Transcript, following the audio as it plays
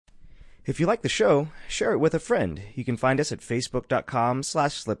If you like the show, share it with a friend. You can find us at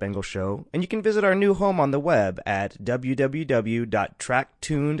facebook.com/slipangleshow, and you can visit our new home on the web at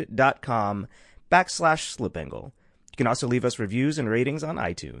www.tracktuned.com/slipangle. You can also leave us reviews and ratings on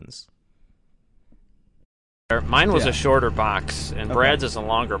iTunes. Mine was a shorter box, and Brad's is a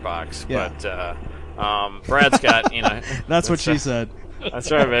longer box. Yeah. But Brad's got, That's what she said.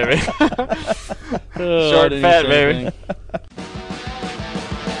 That's right, baby. Oh, Short, fat, baby. anything.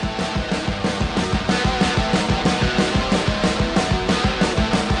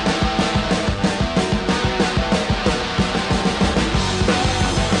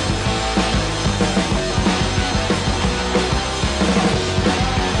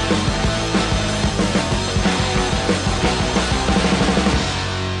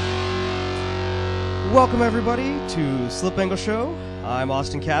 Welcome, everybody, to Slip Angle Show. I'm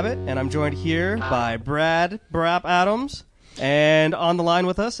Austin Cabot, and I'm joined here by Brad Brap Adams. And on the line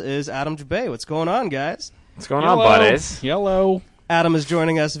with us is Adam Jabay. What's going on, guys? What's going on, buddies? Yellow. Adam is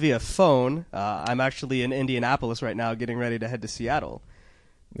joining us via phone. I'm actually in Indianapolis right now getting ready to head to Seattle.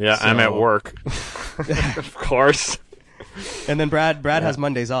 Yeah, I'm at work. Of course. And then Brad has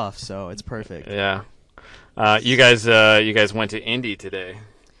Mondays off, so it's perfect. Yeah. You guys went to Indy today.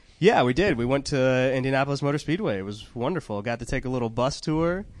 Yeah, we did. We went to Indianapolis Motor Speedway. It was wonderful. Got to take a little bus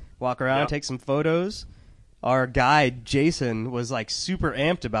tour, walk around, take some photos. Our guide, Jason, was like super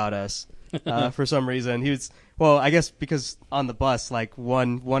amped about us for some reason. He was, well, I guess because on the bus, like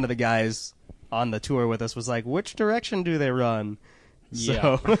one of the guys on the tour with us was like, which direction do they run?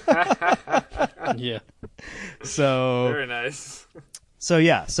 Yeah. So, Yeah. so Very nice. So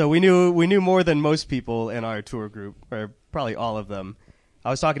yeah, so we knew more than most people in our tour group, or probably all of them. I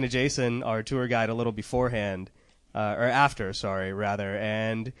was talking to Jason, our tour guide, a little beforehand, or after, sorry, rather,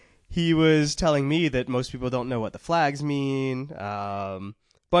 and he was telling me that most people don't know what the flags mean,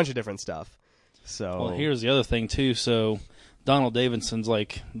 bunch of different stuff. So Well, here's the other thing, too. So Donald Davidson's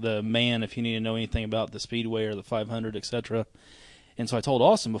like the man if you need to know anything about the Speedway or the 500, etc. And so I told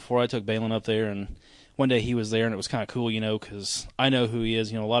Austin before I took Balin up there, and one day he was there, and it was kind of cool, because I know who he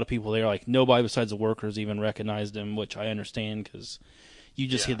is. A lot of people there, like nobody besides the workers even recognized him, which I understand because you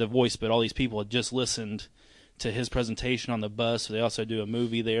just hear the voice, but all these people had just listened to his presentation on the bus. So they also do a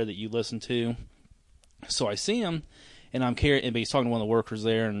movie there that you listen to. So I see him, and I'm carrying. But he's talking to one of the workers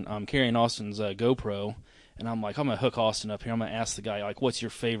there, and I'm carrying Austin's GoPro, and I'm like, I'm gonna hook Austin up here. I'm gonna ask the guy, like, what's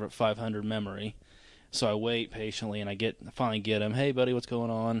your favorite 500 memory? So I wait patiently, and I finally get him. Hey, buddy, what's going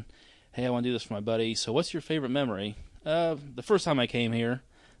on? Hey, I want to do this for my buddy. So what's your favorite memory? The first time I came here.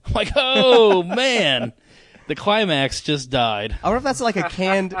 I'm like, oh man. The climax just died. I wonder if that's like a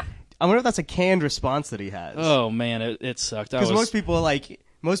canned. I wonder if that's a canned response that he has. Oh man, it sucked. Because most people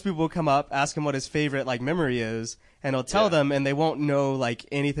will come up, ask him what his favorite memory is, and he'll tell them, and they won't know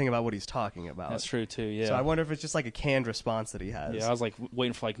anything about what he's talking about. That's true too. Yeah. So I wonder if it's just like a canned response that he has. Yeah, I was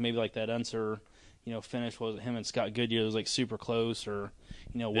waiting for maybe that Unser, finish. Was it him and Scott Goodyear? It was super close, or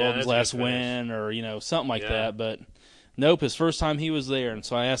Weldon's last win, or something like that. But nope, his first time he was there, and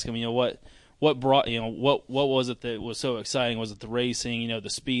so I asked him, what brought what was it that was so exciting? Was it the racing, the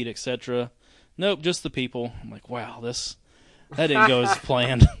speed, etc.? Nope, just the people. I'm like, wow, that didn't go as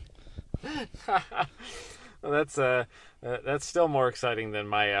planned. Well, that's still more exciting than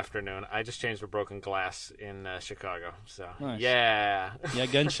my afternoon. I just changed a broken glass in Chicago. So Nice. Yeah,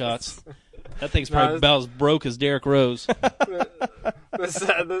 Gunshots. That thing's probably about as broke as Derek Rose.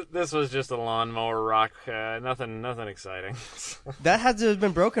 this was just a lawnmower rock. Nothing exciting. That had to have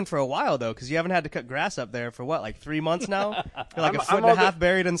been broken for a while though, because you haven't had to cut grass up there for 3 months now. You're a foot and a half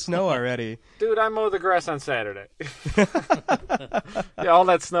buried in snow already. Dude, I mowed the grass on Saturday. Yeah, all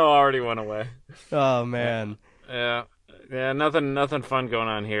that snow already went away. Oh man. Yeah, nothing fun going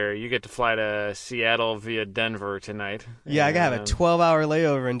on here. You get to fly to Seattle via Denver tonight. Yeah, I have a 12-hour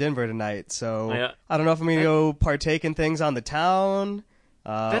layover in Denver tonight, so I don't know if I'm going to go partake in things on the town.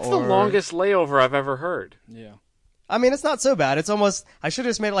 That's the longest layover I've ever heard. Yeah. I mean, it's not so bad. It's almost, I should have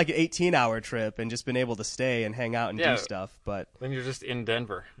just made it an 18-hour trip and just been able to stay and hang out and do stuff, but... Then you're just in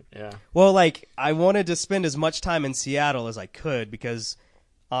Denver, yeah. Well, I wanted to spend as much time in Seattle as I could because...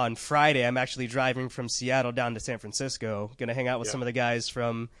 On Friday, I'm actually driving from Seattle down to San Francisco. Going to hang out with some of the guys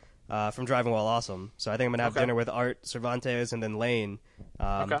from Driving While Awesome. So I think I'm going to have dinner with Art Cervantes and then Lane,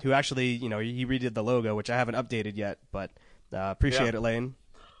 who actually, he redid the logo, which I haven't updated yet, but appreciate it, Lane.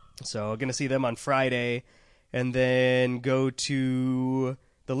 So going to see them on Friday, and then go to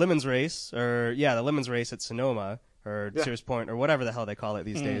the Lemons race, the Lemons race at Sonoma or Sears Point or whatever the hell they call it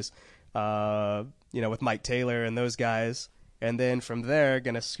these days. With Mike Taylor and those guys. And then from there,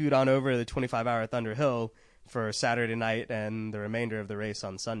 going to scoot on over to the 25-hour Thunder Hill for Saturday night and the remainder of the race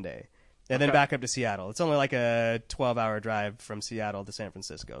on Sunday. and then Okay. back up to Seattle. It's only like a 12-hour drive from Seattle to San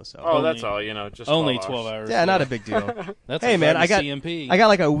Francisco. So Oh, that's all. Just Only 12 12 hours. yeah, not a big deal. That's Hey a man, drive to CMP. I got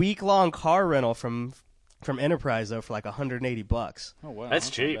like a week-long car rental from Enterprise though for like $180. Oh wow, That's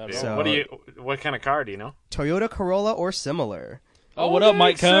not cheap. bad Dude. at all. So- What kind of car do you know? Toyota Corolla or similar. Oh, what up,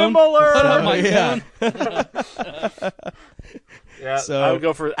 Mike Cohn? Similar. What up, Mike Yeah. Cohn? Yeah, So, I would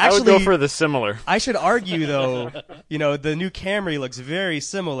go for actually- the similar. I should argue though, the new Camry looks very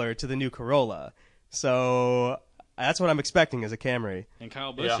similar to the new Corolla. So that's what I'm expecting as a Camry. And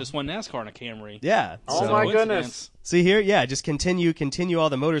Kyle Busch Yeah. just won NASCAR in a Camry. Yeah. Oh so- my Coincidence. goodness. See here, yeah, just continue all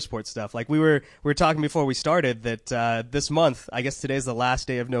the motorsport stuff. Like we were talking before we started that this month, I guess today's the last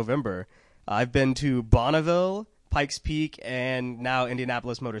day of November. I've been to Bonneville, Pikes Peak, and now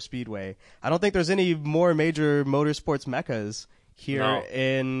Indianapolis Motor Speedway. I don't think there's any more major motorsports meccas here No.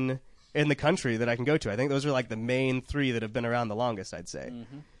 in the country that I can go to. I think those are like the main three that have been around the longest, I'd say.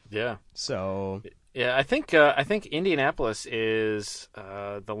 Yeah. So Yeah, I think Indianapolis is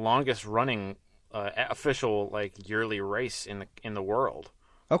the longest running official like yearly race in the world.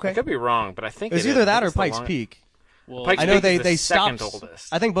 okay, I could be wrong, but I think it was is. either I that think or it's the Pikes long- Peak. Well, Pikes I know Peak is the they second stopped.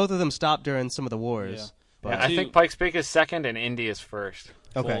 oldest. I think both of them stopped during some of the wars. Yeah. But, Yeah, I think Pikes Peak is second and Indy is first.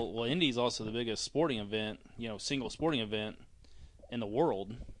 okay. Well, Indy's also the biggest sporting event, single sporting event in the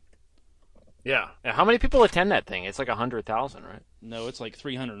world. Yeah. How many people attend that thing? It's like 100,000, right? No, it's like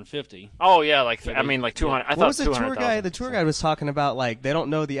 350. Oh yeah, like Yeah, I mean like 200. I What thought was the tour 200,000. guy? The tour guide was talking about like they don't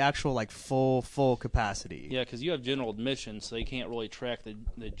know the actual like full capacity. Yeah, because you have general admission, so they can't really track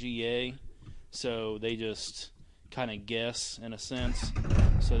the GA, so they just kind of guess in a sense.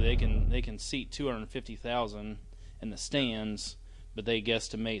 So they can seat 250,000 in the stands, but they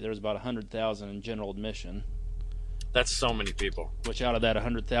guesstimate there's about 100,000 in general admission. That's so many people. Which out of that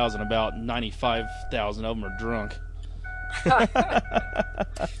 100,000, about 95,000 of them are drunk.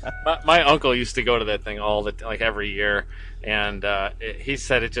 My uncle used to go to that thing like every year, and he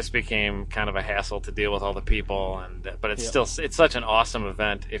said it just became kind of a hassle to deal with all the people. But it's Yeah. it's such an awesome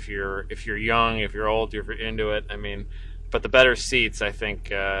event if you're young, if you're old, if you're into it. I mean, but the better seats, I think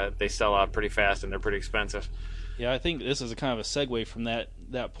they sell out pretty fast and they're pretty expensive. Yeah, I think this is a kind of a segue from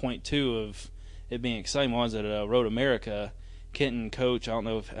that point too of it being exciting. When I was at Road America, Kenton Coach, I don't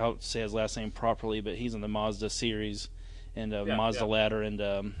know how to say his last name properly, but he's in the Mazda series and Mazda ladder,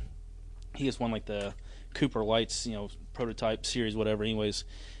 and he just won like the Cooper Lights, prototype series, whatever. Anyways,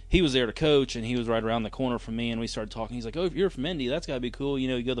 he was there to coach, and he was right around the corner from me, and we started talking. He's like, "Oh, if you're from Indy, that's got to be cool. You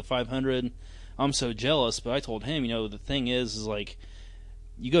go to the 500." I'm so jealous, but I told him, the thing is like,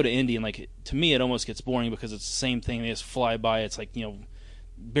 you go to Indy, and like to me, it almost gets boring because it's the same thing. They just fly by. It's like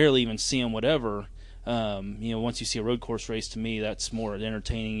barely even see them, whatever. Once you see a road course race, to me, that's more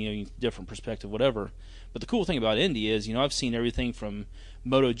entertaining, different perspective, whatever. But the cool thing about Indy is, I've seen everything from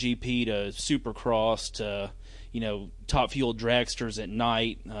MotoGP to Supercross to, top fuel dragsters at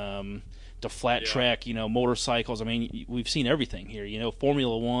night, to flat track, motorcycles. I mean, we've seen everything here,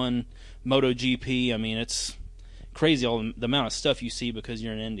 Formula One, MotoGP. I mean, it's crazy the amount of stuff you see because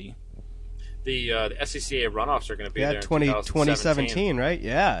you're in Indy. The SCCA runoffs are going to be Yeah, there in 2017, right?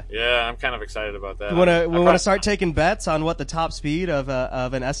 Yeah. Yeah, I'm kind of excited about that. We want to start taking bets on what the top speed of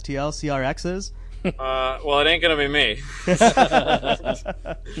an STL CRX is. Well, it ain't going to be me.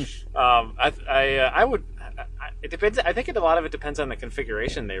 I would. It depends. I think a lot of it depends on the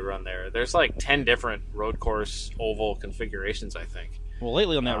configuration they run there. There's like 10 different road course oval configurations, I think. Well,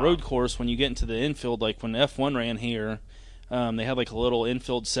 lately on that road course, when you get into the infield, like when F1 ran here, they had like a little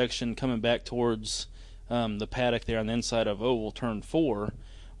infield section coming back towards the paddock there on the inside of Oval Turn 4.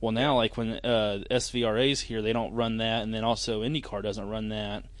 Well, now like when SVRA's here, they don't run that, and then also IndyCar doesn't run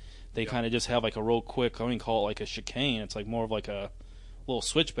that. They kind of just have like a real quick, I wouldn't call it like a chicane. It's like more of like a little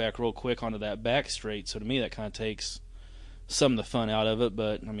switchback real quick onto that back straight. So to me, that kind of takes some of the fun out of it.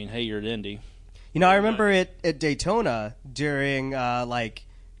 But, I mean, hey, you're at Indy. I remember at Daytona during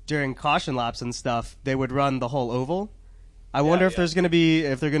caution laps and stuff, they would run the whole oval. I wonder if there's going to be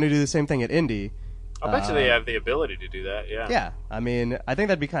if they're going to do the same thing at Indy. I bet you they have the ability to do that. Yeah. Yeah, I mean, I think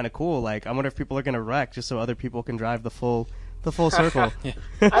that'd be kind of cool. Like, I wonder if people are going to wreck just so other people can drive the full circle.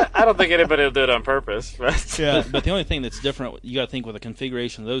 I don't think anybody will do it on purpose. But Yeah. But the only thing that's different, you got to think with the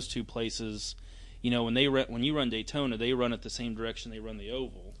configuration of those two places. When you run Daytona, they run it the same direction they run the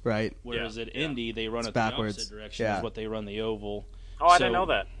oval. Right. Whereas at Indy, they run it backwards. the opposite direction Yeah. is what they run the oval. Oh, I didn't know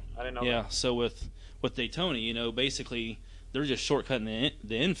that. Yeah, so with Daytona, basically they're just shortcutting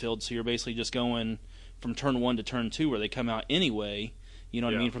the infield, so you're basically just going from turn 1 to turn 2 where they come out anyway, what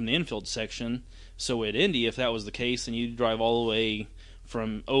I mean, from the infield section. So at Indy, if that was the case, then you drive all the way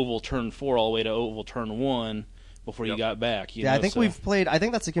from oval turn 4 all the way to oval turn 1, before you got back. I think we've played. I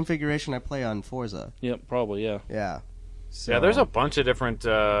think that's the configuration I play on Forza. Yep, probably, yeah. Yeah. So, Yeah, there's a bunch of different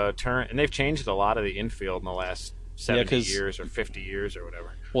turn, and they've changed a lot of the infield in the last 70 years or 50 years or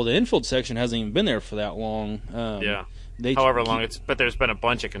whatever. Well, the infield section hasn't even been there for that long. Yeah. However long but there's been a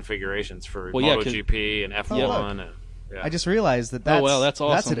bunch of configurations for MotoGP and F1. And, I just realized that's that's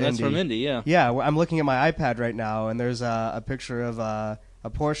awesome. That's from Indy, yeah. Yeah, I'm looking at my iPad right now, and there's a picture of a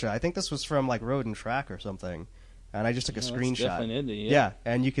Porsche. I think this was from like Road and Track or something, and I just took a screenshot. That's definitely Indy, yeah,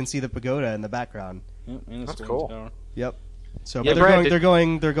 and you can see the pagoda in the background. Yep, and that's cool. Tower. Yep. So, yeah, but they're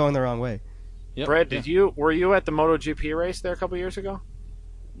going the wrong way. Yep. Brad, were you at the MotoGP race there a couple years ago?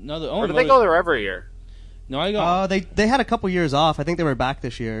 No, or do they go there every year? No, I got. They had a couple years off. I think they were back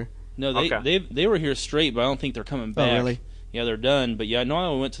this year. No, they were here straight, but I don't think they're coming back. Oh, really? Yeah, they're done. But yeah,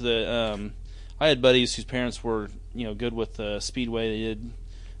 no, I went to the. I had buddies whose parents were good with Speedway. They did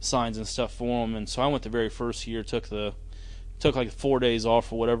signs and stuff for them, and so I went the very first year. Took like 4 days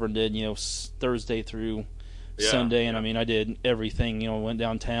off or whatever, and did Thursday through Sunday, and I mean I did everything. Went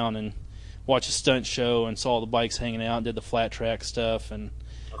downtown and watched a stunt show and saw the bikes hanging out, and did the flat track stuff, and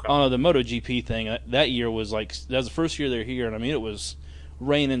I don't know, the MotoGP thing that year was like that was the first year they were here, and I mean it was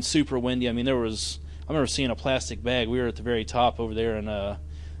raining, super windy. I mean I remember seeing a plastic bag. We were at the very top over there in the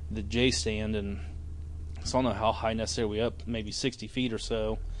J stand, and so I don't know how high necessarily up, maybe 60 feet or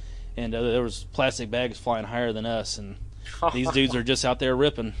so, and there was plastic bags flying higher than us, and these dudes are just out there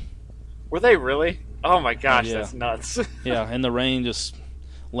ripping. Were they really? Oh my gosh, that's nuts. Yeah, in the rain, just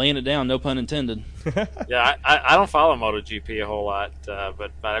laying it down, no pun intended. Yeah, I don't follow MotoGP a whole lot,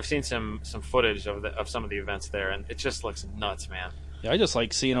 but I've seen some footage of some of the events there, and it just looks nuts, man. Yeah, I just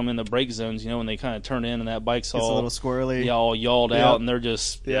like seeing them in the brake zones, when they kind of turn in and that bike's all a little squirrely, all yawed out, and they're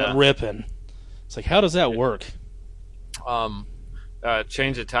just ripping. It's like, how does that work?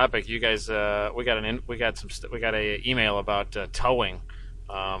 Change the topic. You guys, we got a email about towing.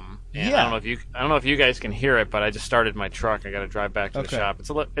 And I don't know if you guys can hear it, but I just started my truck. I got to drive back to the shop. It's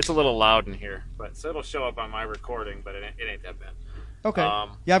a little loud in here, but so it'll show up on my recording, but it ain't that bad. Okay.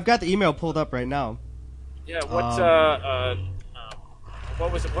 Yeah, I've got the email pulled up right now. Yeah.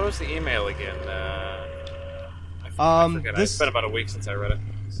 What was the email again? I forget. It's been about a week since I read it.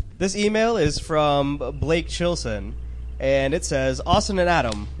 This email is from Blake Chilson, and it says, Austin and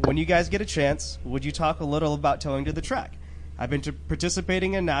Adam, when you guys get a chance, would you talk a little about towing to the track? I've been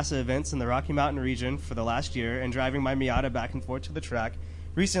participating in NASA events in the Rocky Mountain region for the last year and driving my Miata back and forth to the track,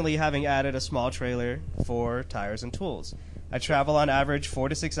 recently having added a small trailer for tires and tools. I travel on average 4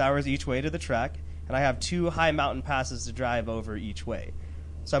 to 6 hours each way to the track, and I have 2 high mountain passes to drive over each way.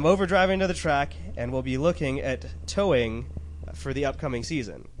 So I'm over driving to the track, and we'll be looking at towing for the upcoming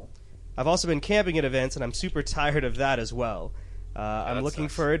season. I've also been camping at events, and I'm super tired of that as well. I'm looking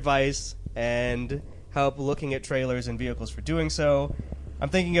for advice and help looking at trailers and vehicles for doing so. I'm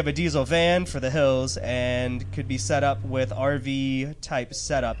thinking of a diesel van for the hills and could be set up with RV type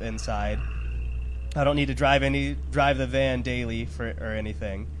setup inside. I don't need to drive the van daily or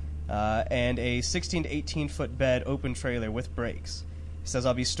anything. And a 16 to 18 foot bed open trailer with brakes. He says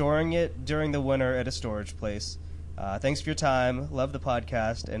I'll be storing it during the winter at a storage place. Thanks for your time. Love the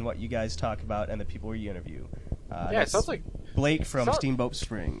podcast and what you guys talk about and the people you interview. It sounds like Blake from Steamboat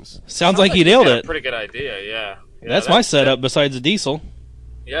Springs. Sounds like he nailed it. Pretty good idea, yeah. That's my setup besides the diesel.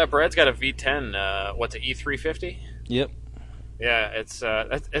 Yeah, Brad's got a V10. What's an E350? Yep. Yeah, it's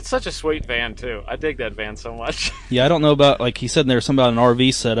such a sweet van too. I dig that van so much. Yeah, I don't know about, like he said there's something about an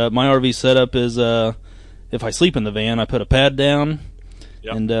RV setup. My RV setup is if I sleep in the van, I put a pad down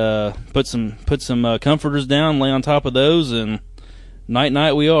and put some comforters down, lay on top of those, and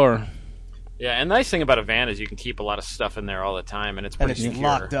night we are. Yeah, and the nice thing about a van is you can keep a lot of stuff in there all the time, and it's pretty secure.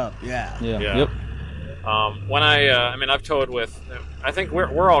 Locked up. Yeah. Yep. When I've towed with, I think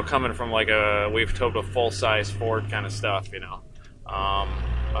we're all coming from we've towed with full size Ford kind of stuff, Right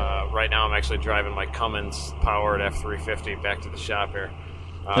now I'm actually driving my Cummins powered F350 back to the shop here.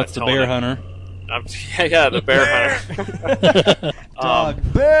 That's the Bear Hunter. The Bear Hunter. Dog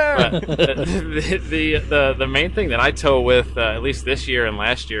bear. The main thing that I tow with, at least this year and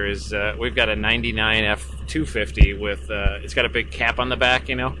last year, is we've got a 99 F250 with it's got a big cap on the back,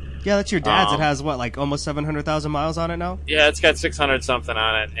 Yeah, that's your dad's. It has almost 700,000 miles on it now. Yeah, it's got 600 something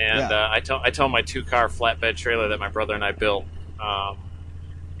on it, and I tow my 2-car flatbed trailer that my brother and I built. The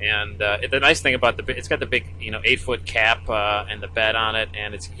nice thing about it's got the big 8-foot cap and the bed on it,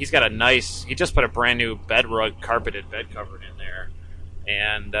 and he's got he just put a brand new bed rug carpeted bed cover in there,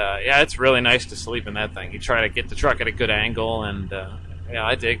 and it's really nice to sleep in that thing. You try to get the truck at a good angle, and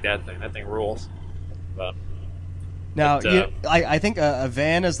I dig that thing. That thing rules. But Now, I think a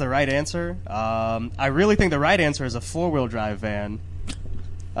van is the right answer. I really think the right answer is a 4-wheel drive van.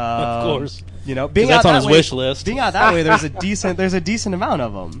 Of course. You know, being that's out on that his way, wish list. Being out that way, there's a decent amount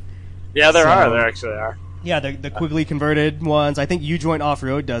of them. Yeah, there are. There actually are. Yeah, the Quigley converted ones. I think U-Joint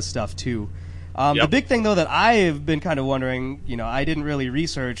Off-Road does stuff too. The big thing though that I've been kind of wondering, you know, I didn't really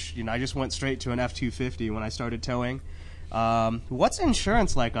research. You know, I just went straight to an F-250 when I started towing. What's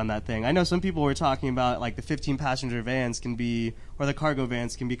insurance like on that thing? I know some people were talking about like the 15-passenger vans can be, or the cargo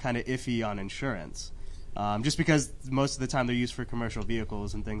vans can be kind of iffy on insurance, just because most of the time they're used for commercial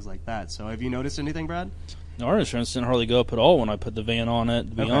vehicles and things like that. So have you noticed anything, Brad? Our insurance didn't hardly go up at all when I put the van on it,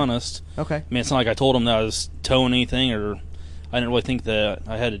 to be honest. Okay. I mean, it's not like I told them that I was towing anything, or I didn't really think that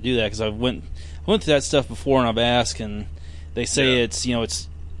I had to do that, because I went through that stuff before, and I've asked, and they say it's, you know, it's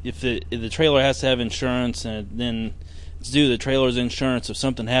if the trailer has to have insurance, and then it's due to the trailer's insurance if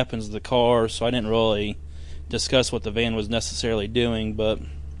something happens to the car. So I didn't really discuss what the van was necessarily doing. But the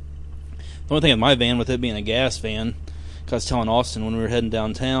only thing with my van, with it being a gas van, because I was telling Austin when we were heading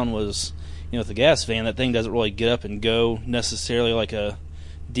downtown, was, you know, with the gas van, that thing doesn't really get up and go necessarily like a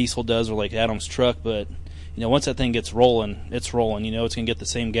diesel does or like Adam's truck. But, you know, once that thing gets rolling, it's rolling. You know, it's going to get the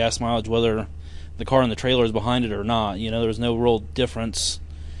same gas mileage whether the car and the trailer is behind it or not. You know, there's no real difference.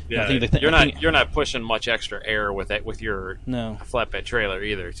 Yeah, you're not pushing much extra air with your flatbed trailer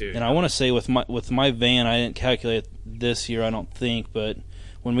either, too. And I want to say with my van, I didn't calculate this year, I don't think, but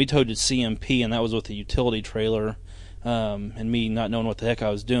when we towed to CMP, and that was with a utility trailer, and me not knowing what the heck I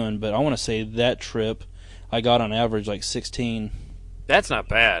was doing, but I want to say that trip I got on average like 16. That's not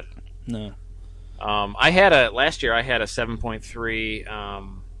bad. No. Last year I had a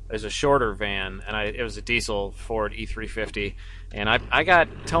 7.3. There's a shorter van, and it was a diesel Ford E350, and I got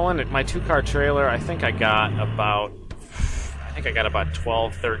towing my 2-car trailer. I think I got about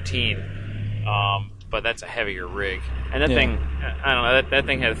 12, 13. But that's a heavier rig, and that thing, I don't know, that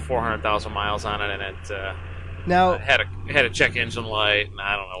thing had 400,000 miles on it, and it now had a check engine light, and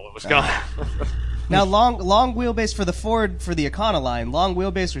I don't know what was going on. Now, long wheelbase for the Ford, for the Econoline, long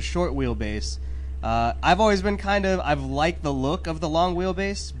wheelbase or short wheelbase. I've always been I've liked the look of the long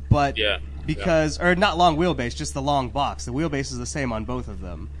wheelbase, but or not long wheelbase, just the long box. The wheelbase is the same on both of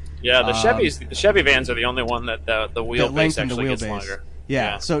them. Yeah, the Chevy vans are the only one that the wheelbase actually gets longer.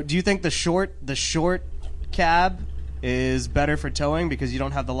 Yeah. So, do you think the short cab is better for towing because you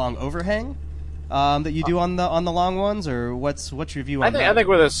don't have the long overhang that you do on the long ones, or what's your view on that? I think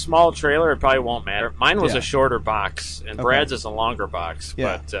with a small trailer, it probably won't matter. Mine was a shorter box, and Brad's is a longer box.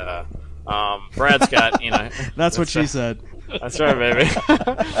 Yeah. But Brad's got, you know. That's what she said. That's right, baby.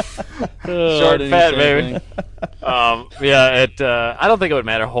 Short, fat, baby. I don't think it would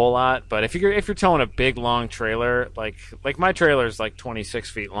matter a whole lot, but if you're towing a big long trailer, like my trailer is like 26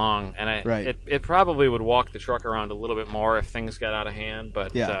 feet long, and it probably would walk the truck around a little bit more if things got out of hand.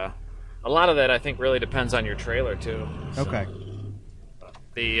 But a lot of that I think really depends on your trailer too. So. Okay.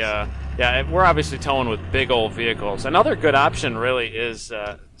 We're obviously towing with big old vehicles. Another good option really is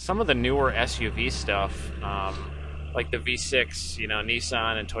some of the newer SUV stuff, like the V6, you know,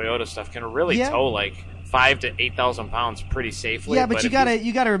 Nissan and Toyota stuff can really tow like 5,000 to 8,000 pounds pretty safely. Yeah, but you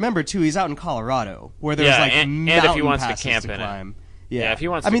gotta remember too, he's out in Colorado where there's and if he wants to camp in climb. it. Yeah, if he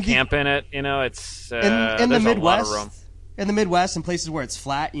wants to camp in it, you know, it's in the Midwest. A lot of room. In the Midwest and places where it's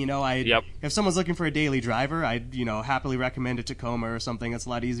flat, you know, if someone's looking for a daily driver, I'd, you know, happily recommend a Tacoma or something. It's a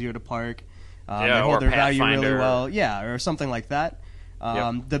lot easier to park. They hold their value really well. Yeah, or something like that.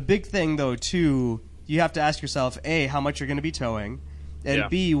 The big thing, though, too, you have to ask yourself, A, how much you're going to be towing, and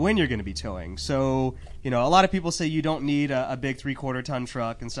B, when you're going to be towing. So, you know, a lot of people say you don't need a big 3/4 ton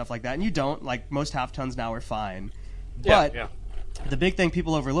truck and stuff like that, and you don't. Like, most half tons now are fine. But the big thing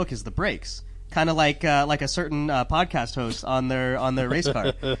people overlook is the brakes. Kind of like a certain podcast host on their race car.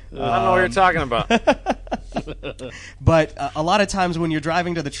 I don't know what you're talking about. But a lot of times when you're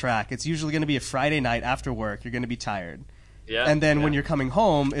driving to the track, it's usually going to be a Friday night after work. You're going to be tired. Yeah. And then when you're coming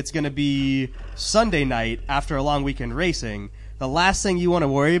home, it's going to be Sunday night after a long weekend racing. The last thing you want to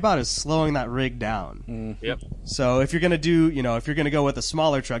worry about is slowing that rig down. Yep. So if you're going to go with a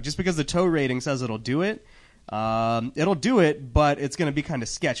smaller truck, just because the tow rating says it'll do it, but it's going to be kind of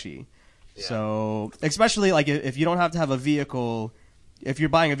sketchy. Yeah. So, especially like if you don't have to have a vehicle, if you're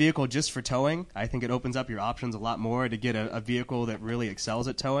buying a vehicle just for towing, I think it opens up your options a lot more to get a vehicle that really excels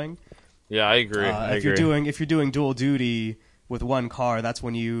at towing. Yeah, I agree. If you're doing dual duty with one car, that's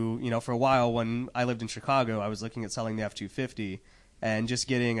when you know, for a while when I lived in Chicago, I was looking at selling the F-250 and just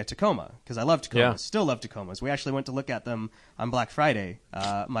getting a Tacoma because I love Tacomas, still love Tacomas. We actually went to look at them on Black Friday,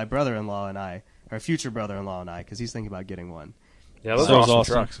 my brother-in-law and I, or future brother-in-law and I, because he's thinking about getting one. Yeah, those are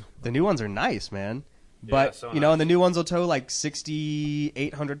awesome trucks. The new ones are nice, man. But, so and the new ones will tow like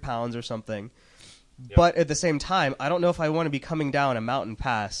 6,800 pounds or something. Yep. But at the same time, I don't know if I want to be coming down a mountain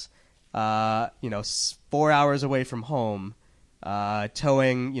pass, 4 hours away from home,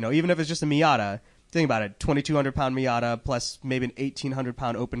 towing, even if it's just a Miata. Think about it, 2,200-pound Miata plus maybe an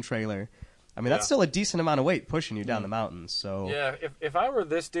 1,800-pound open trailer. I mean, that's still a decent amount of weight pushing you down the mountains. So yeah, if I were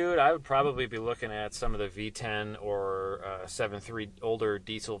this dude, I would probably be looking at some of the V10 or 7.3 older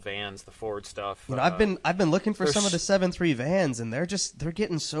diesel vans, the Ford stuff. I've been looking for some of the 7.3 vans, and they're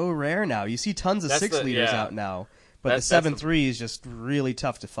getting so rare now. You see tons of 6-liters out now, but the 7.3 is just really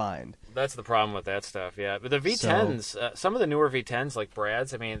tough to find. That's the problem with that stuff, yeah. But the V10s, some of the newer V10s, like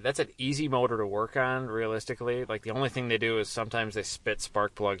Brad's, I mean, that's an easy motor to work on, realistically. Like, the only thing they do is sometimes they spit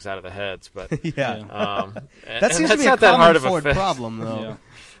spark plugs out of the heads. But that seems to be a common Ford problem, though.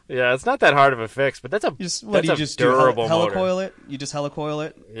 Yeah, it's not that hard of a fix, but that's a durable motor. Helicoil it? You just helicoil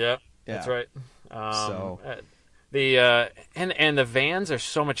it? Yeah, that's right. And the vans are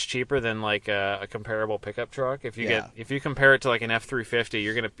so much cheaper than like a comparable pickup truck. If you compare it to like an F-350,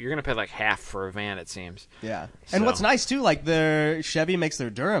 you're gonna pay like half for a van, it seems. Yeah, and what's nice too, like Chevy makes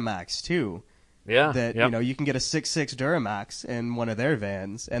their Duramax too. Yeah, that you can get a 6.6 Duramax in one of their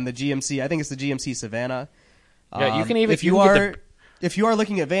vans, and the GMC, I think it's the GMC Savannah. Yeah, you can even if you are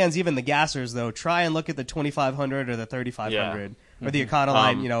looking at vans, even the gassers though, try and look at the 2500 or the 3500 or the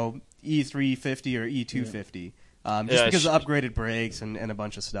Econoline, E350 or E250. Because of upgraded brakes and a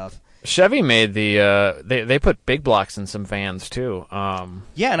bunch of stuff. Chevy made they put big blocks in some vans too. And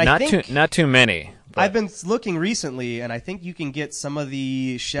I think not too many. But I've been looking recently, and I think you can get some of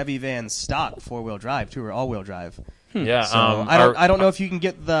the Chevy vans stock 4-wheel drive too, or all-wheel drive. Yeah, so I don't know if you can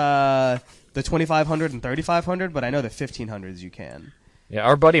get the 2500 and 3500, but I know the 1500s you can. Yeah,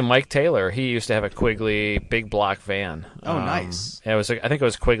 our buddy Mike Taylor, he used to have a Quigley big block van. Oh, nice. I think it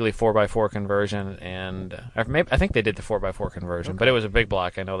was Quigley 4x4 conversion, and I think they did the 4x4 conversion, but it was a big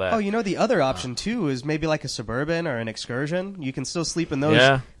block. I know that. Oh, the other option too is maybe like a Suburban or an Excursion. You can still sleep in those.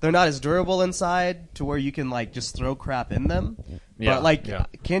 Yeah. They're not as durable inside to where you can like just throw crap in them. Yeah.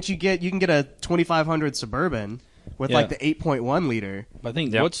 But can't you get a 2500 Suburban with like the 8.1 liter? I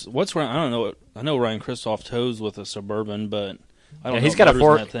think what's Ryan? I don't know. I know Ryan Christoph tows with a Suburban, but I don't know. He's got a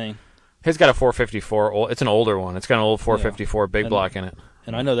that thing. He's got a 454. It's an older one. It's got an old 454 big block in it.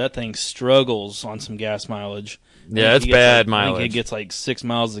 And I know that thing struggles on some gas mileage. Yeah, it's bad mileage. I think it gets like 6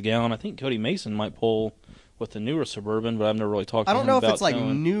 miles a gallon. I think Cody Mason might pull with the newer Suburban, but I've never really talked to him about I don't know if it's like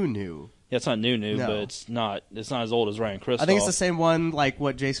towing. new. Yeah, it's not new, no. but it's not as old as Ryan Christoph. I think it's the same one like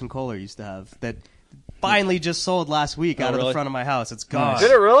what Jason Kohler used to have that finally just sold last week out of the front of my house. It's gone. Did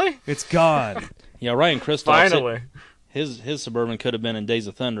it really? It's gone. Yeah, Ryan Christoph. Finally. His Suburban could have been in Days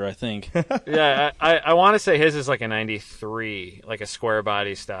of Thunder, I think. Yeah, I want to say his is like a 93, like a square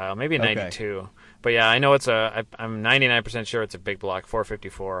body style, maybe a 92. Okay. But yeah, I know I'm 99% sure it's a big block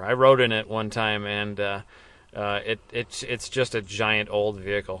 454. I rode in it one time, and it's just a giant old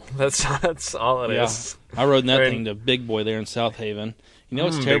vehicle. That's all it is. I rode in that thing to Big Boy there in South Haven. You know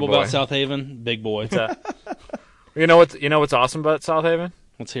what's terrible about South Haven? Big Boy. You know what's awesome about South Haven?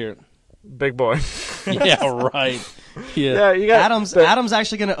 Let's hear it. Big Boy. Yeah, right. Yeah, you got Adam's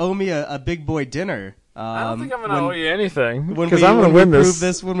actually going to owe me a Big Boy dinner. I don't think I'm going to owe you anything because I'm going to win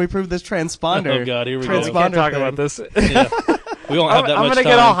this. When we prove this transponder. Oh God, here we go. We can't talk about this. Yeah. We won't have that much time. I'm going to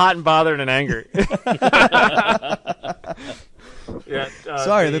get all hot and bothered and angry.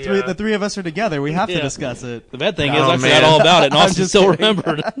 Sorry, the three of us are together. We have to discuss it. The bad thing is I forgot all about it, and Austin still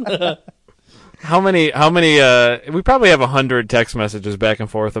remembered. How many? We probably have 100 text messages back and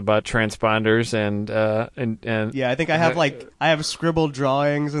forth about transponders and yeah, I think I have scribbled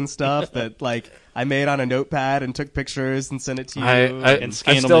drawings and stuff that like I made on a notepad and took pictures and sent it to you and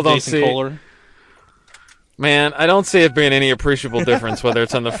scanned them to Jason Kohler. Man, I don't see it being any appreciable difference whether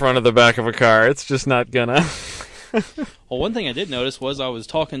it's on the front or the back of a car. It's just not gonna. Well, one thing I did notice was I was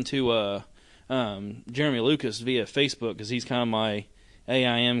talking to Jeremy Lucas via Facebook because he's kind of my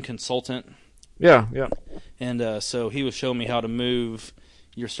AIM consultant. Yeah. And so he was showing me how to move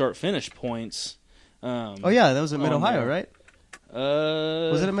your start-finish points. That was at Mid-Ohio, right?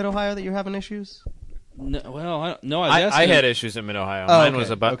 Was it at Mid-Ohio that you're having issues? No, I had issues at Mid-Ohio. Oh, mine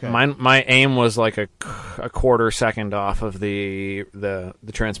was about my aim was like a quarter second off of the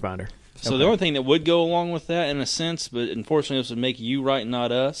transponder. So the only thing that would go along with that, in a sense, but unfortunately this would make you right,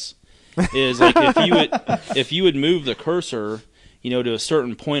 not us, is like if you would move the cursor, to a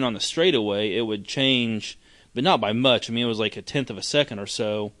certain point on the straightaway, it would change, but not by much. I mean, it was like 1/10 of a second or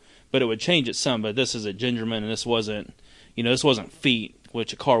so, but it would change it some. But this is at Gingerman, and this wasn't feet.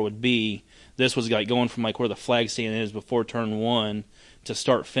 which a car would be. This was like going from like where the flag stand is before turn 1 to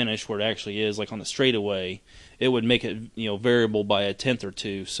start finish where it actually is, like on the straightaway. It would make it variable by a tenth or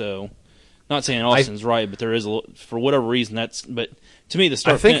two. So, not saying Austin's right, but there is for whatever reason that's. But to me, the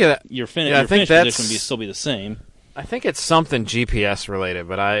start your finish position would still be the same. I think it's something GPS related,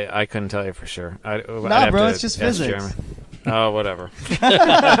 but I couldn't tell you for sure. Bro, it's just physics. Jeremy. Oh, whatever.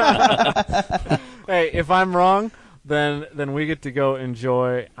 Hey, if I'm wrong, then we get to go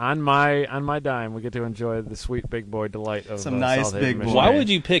enjoy on my dime. We get to enjoy the sweet big boy delight of some nice South Haven, big boy. Michigan. Why would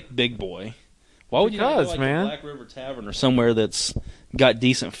you pick Big Boy? Why would you not go like man, a Black River Tavern or somewhere that's got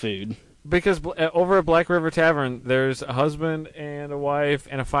decent food? Because over at Black River Tavern, there's a husband and a wife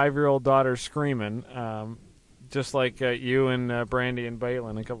and a 5-year-old daughter screaming, just like you and Brandy and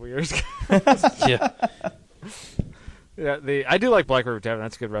Balin a couple years ago. Yeah. Yeah, I do like Black River Tavern.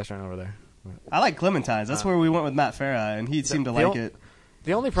 That's a good restaurant over there. I like Clementine's. That's where we went with Matt Farah, and he seemed to like it.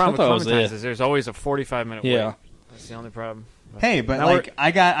 The only problem with Clementine's is there's always a 45-minute wait. That's the only problem. Hey, but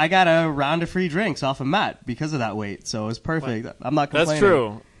I got a round of free drinks off of Matt because of that wait, so it was perfect. I'm not complaining. That's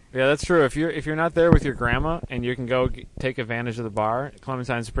true. Yeah, that's true. If you're not there with your grandma and you can go take advantage of the bar,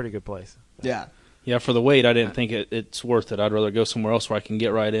 Clementine's a pretty good place. Yeah. Yeah, for the wait, I didn't think it's worth it. I'd rather go somewhere else where I can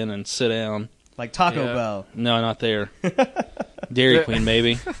get right in and sit down. Like Taco Bell. No, not there. Dairy Queen,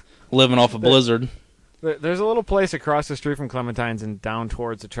 maybe. Living off a Blizzard. There's a little place across the street from Clementine's and down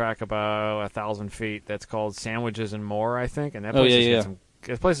towards the track about 1,000 feet that's called Sandwiches and More, I think. And that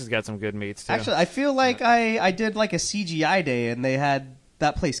place has got some good meats, too. Actually, I feel like I did like a CGI day, and they had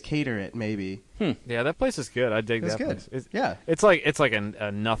that place cater it, maybe. Yeah, that place is good. I dig that good. place. Yeah. It's like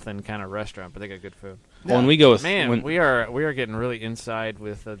a nothing kind of restaurant, but they got good food. Yeah. When we go with we are getting really inside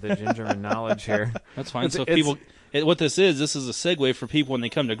with the Gingerman knowledge here. That's fine. So people, what this is a segue for people when they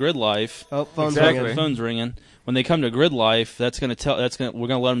come to Grid Life. Oh, phone's ringing. Phone's ringing. When they come to Grid Life, we're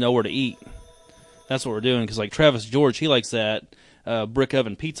gonna let them know where to eat. That's what we're doing because like Travis George, he likes that brick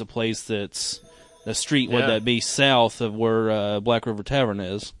oven pizza place that's the street. Would that be south of where Black River Tavern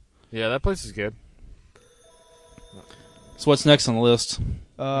is? Yeah, that place is good. So what's next on the list?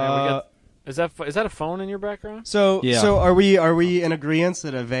 Is that a phone in your background? So are we in agreement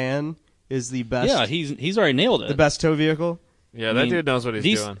that a van is the best? Yeah, he's already nailed it. The best tow vehicle. Yeah, that dude knows what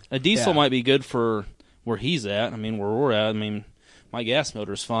he's doing. A diesel might be good for where he's at. I mean, where we're at. I mean, my gas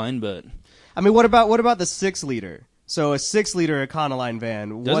motor's fine, but I mean, what about the 6-liter? So a 6-liter Econoline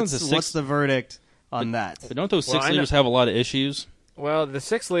van. What's the verdict on that? But don't those 6-liters have a lot of issues? Well, the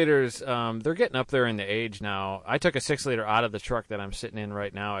 6-liters, they're getting up there in the age now. I took a 6-liter out of the truck that I'm sitting in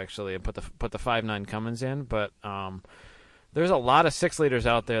right now, actually, and put the 5.9 Cummins in. But there's a lot of 6-liters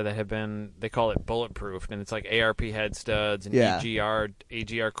out there that have been, they call it bulletproofed, and it's like ARP head studs and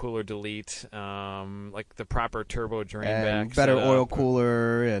AGR cooler delete, like the proper turbo drain back, better oil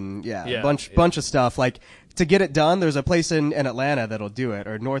cooler, and a bunch of stuff. Like to get it done, there's a place in Atlanta that'll do it,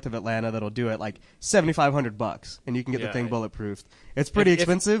 or north of Atlanta that'll do it, like $7,500, and you can get the thing bulletproofed. It's pretty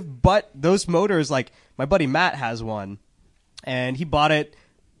expensive, but those motors, like my buddy Matt has one, and he bought it.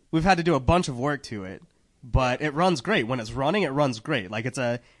 We've had to do a bunch of work to it. But it runs great. When it's running, it runs great. Like it's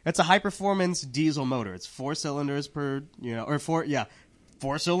a high performance diesel motor. It's 4 cylinders per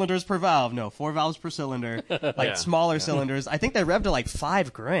 4 cylinders per valve. No, 4 valves per cylinder. Like smaller cylinders. I think they rev to like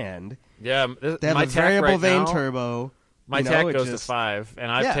 $5,000. Yeah, they have a variable vane turbo. My TAC goes to 5,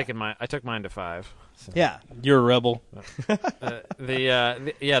 and I took mine to 5. So. Yeah, you're a rebel.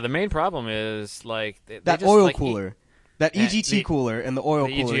 The main problem is like that oil cooler. That EGT cooler and the oil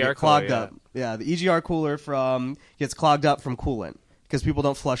cooler get clogged up. Yeah, the EGR cooler gets clogged up from coolant because people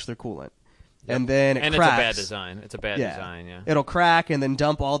don't flush their coolant. Yep. And then it cracks. It's a bad design. It's a bad design, yeah. It'll crack and then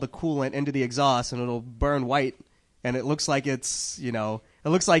dump all the coolant into the exhaust and it'll burn white. And it looks like it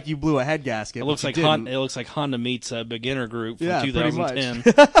looks like you blew a head gasket. It looks like Honda meets a beginner group from 2010.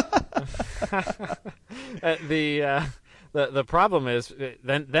 The problem is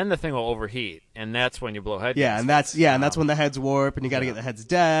then the thing will overheat, and that's when you blow head gaskets. And that's when the heads warp, and you got to get the heads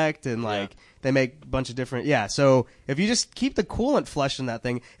decked, and they make a bunch of different So if you just keep the coolant flush in that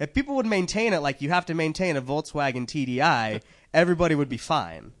thing, if people would maintain it like you have to maintain a Volkswagen TDI, everybody would be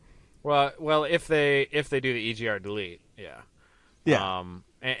fine. Well, if they do the EGR delete, yeah.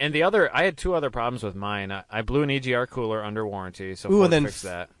 And I had 2 other problems with mine. I blew an EGR cooler under warranty, so Ford fixed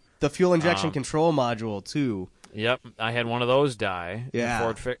that. The fuel injection control module too. Yep, I had one of those die.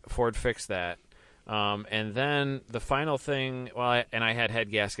 Yeah, Ford fixed that. And then the final thing, I had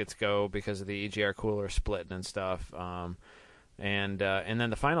head gaskets go because of the EGR cooler splitting and stuff. And then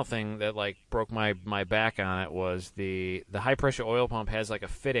the final thing that like broke my back on it was the high pressure oil pump has like a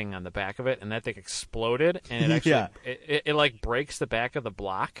fitting on the back of it, and that thing exploded, and it actually it like breaks the back of the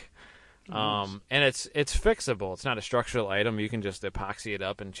block. And it's fixable. It's not a structural item. You can just epoxy it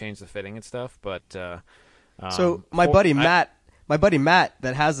up and change the fitting and stuff. But so my buddy Matt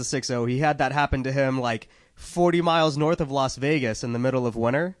that has the 6.0, he had that happen to him like 40 miles north of Las Vegas in the middle of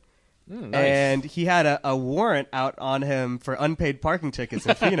winter. Nice. And he had a warrant out on him for unpaid parking tickets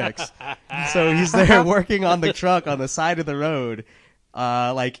in Phoenix. So he's there working on the truck on the side of the road,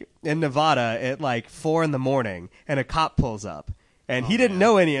 like in Nevada at like 4 a.m, and a cop pulls up. And he didn't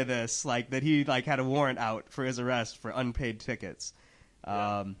know any of this, like that he like had a warrant out for his arrest for unpaid tickets.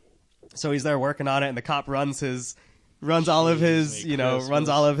 So he's there working on it, and the cop runs all of his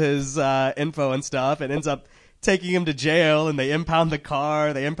info and stuff, and ends up taking him to jail, and they impound the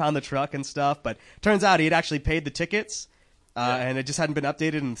car, they impound the truck and stuff. But turns out he had actually paid the tickets, and it just hadn't been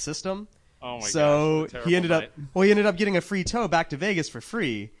updated in the system. Oh my so gosh, he ended up getting a free tow back to Vegas for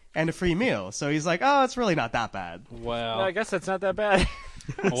free and a free meal. So he's like, oh, it's really not that bad. Wow. Yeah, I guess that's not that bad.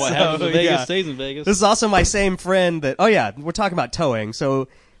 What happens in Vegas stays in Vegas. This is also my same friend that. Oh yeah, we're talking about towing. So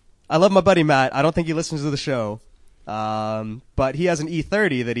I love my buddy Matt. I don't think he listens to the show, but he has an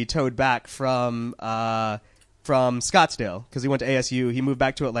E30 that he towed back from Scottsdale because he went to ASU. He moved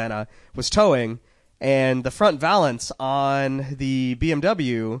back to Atlanta, was towing, and the front valance on the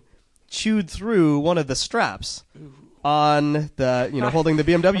BMW chewed through one of the straps on the, holding the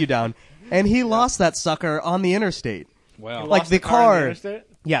BMW down, and he lost that sucker on the interstate. Wow. Like the car,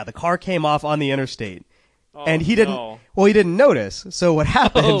 the car came off on the interstate. And he didn't notice. So what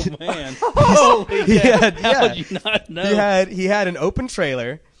happened? Oh man! How would you not know? He had an open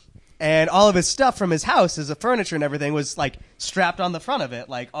trailer, and all of his stuff from his house, his furniture and everything, was like strapped on the front of it,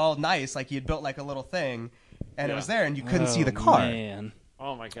 like all nice, like he had built like a little thing, and it was there, and you couldn't see the car. Man.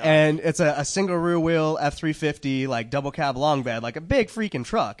 Oh my god! And it's a single rear wheel F350, like double cab long bed, like a big freaking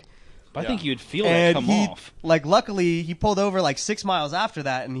truck. I think you'd feel that come off. Like luckily, he pulled over like 6 miles after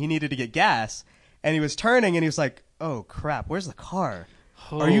that, and he needed to get gas. And he was turning, and he was like, "Oh crap, where's the car?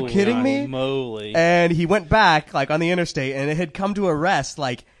 Are you kidding me?" Moly. And he went back, like on the interstate, and it had come to a rest,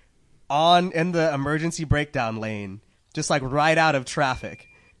 like in the emergency breakdown lane, just like right out of traffic.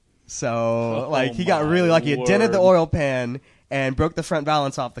 So like he got really lucky. It dented the oil pan and broke the front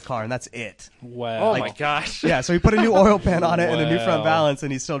valance off the car, and that's it. Wow. Oh my gosh. Yeah, so he put a new oil pan on it and a new front valance,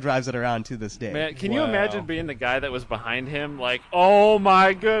 and he still drives it around to this day. Man, can you imagine being the guy that was behind him? Like, oh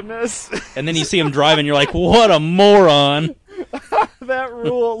my goodness. And then you see him driving, you're like, what a moron. That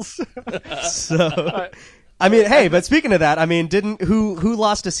rules. So, I mean, hey, but speaking of that, I mean, who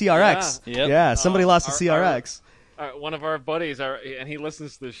lost a CRX? Yeah. Yep. Yeah, somebody lost a CRX. One of our buddies, and he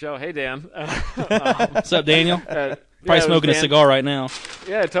listens to the show. Hey, Dan. What's up, Daniel? Probably smoking a cigar right now.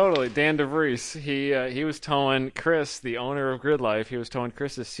 Yeah, totally. Dan DeVries. He was towing Chris, the owner of Grid Life. He was towing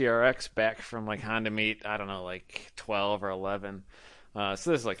Chris's CRX back from like Honda Meet. I don't know, like 12 or 11. So this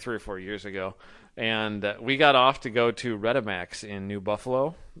is like 3 or 4 years ago, and we got off to go to Redemax in New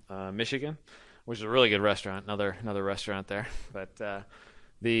Buffalo, Michigan, which is a really good restaurant. Another restaurant there, but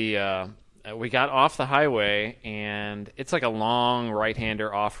we got off the highway, and it's like a long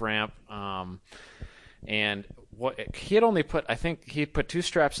right-hander off-ramp, and he had only put, I think he put 2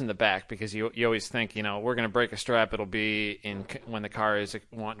 straps in the back, because you always think, we're going to break a strap, it'll be when the car is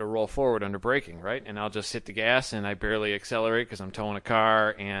wanting to roll forward under braking, right? And I'll just hit the gas, and I barely accelerate because I'm towing a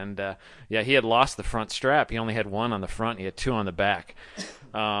car, and he had lost the front strap. He only had 1 on the front, he had 2 on the back.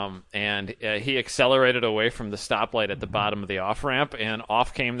 And he accelerated away from the stoplight at the bottom of the off-ramp, and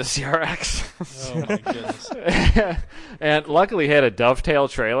off came the CRX. Oh, my goodness. And luckily he had a dovetail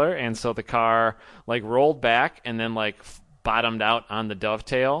trailer, and so the car like rolled back and then like bottomed out on the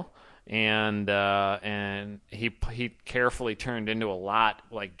dovetail, and he carefully turned into a lot,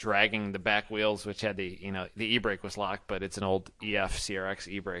 like dragging the back wheels, which had the e-brake was locked, but it's an old EF CRX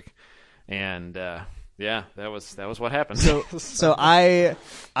e-brake, and yeah, that was what happened. So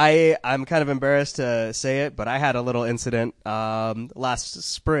I'm kind of embarrassed to say it, but I had a little incident last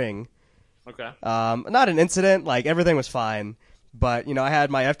spring. Okay. Not an incident, like everything was fine, but I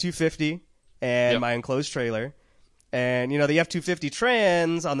had my F250 and my enclosed trailer, and the F250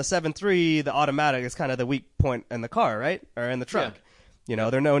 trans on the 7.3, the automatic is kind of the weak point in the car, right, or in the truck.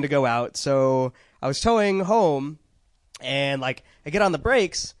 Yeah. They're known to go out. So I was towing home, and like I get on the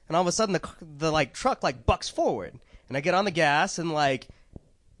brakes, and all of a sudden the like truck like bucks forward, and I get on the gas, and like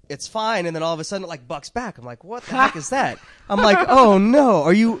it's fine, and then all of a sudden it like bucks back. I'm like, what the heck is that? I'm like, oh no,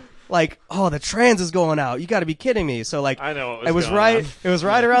 are you like, oh, the trans is going out. You got to be kidding me. So like, I know it was right. It was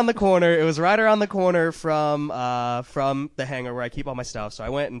right around the corner. It was right around the corner from the hangar where I keep all my stuff. So I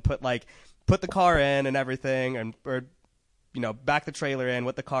went and put the car in and everything, and back the trailer in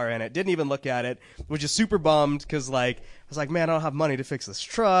with the car in it. Didn't even look at it. Was just super bummed because like I was like, man, I don't have money to fix this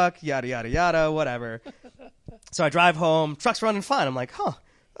truck. Yada yada yada. Whatever. So I drive home. Truck's running fine. I'm like, huh,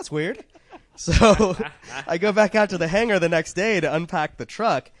 that's weird. So I go back out to the hangar the next day to unpack the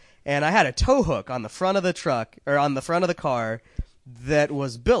truck, and I had a tow hook on the front of the truck, or on the front of the car, that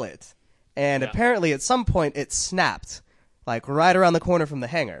was billet. And apparently at some point it snapped, like right around the corner from the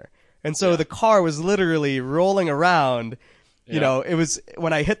hangar. And so the car was literally rolling around. You know, it was,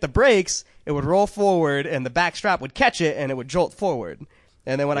 when I hit the brakes, it would roll forward and the back strap would catch it and it would jolt forward.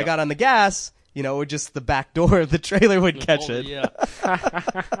 And then when I got on the gas, it would just, the back door of the trailer would catch it. Yeah.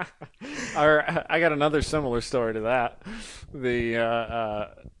 I got another similar story to that.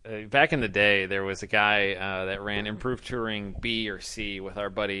 Back in the day, there was a guy that ran Improved Touring B or C with our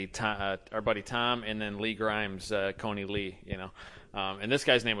buddy Tom, and then Lee Grimes, Coney Lee. And this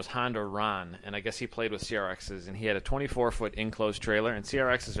guy's name was Honda Ron, and I guess he played with CRXs, and he had a 24-foot enclosed trailer, and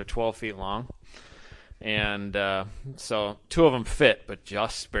CRXs are 12 feet long. And so two of them fit, but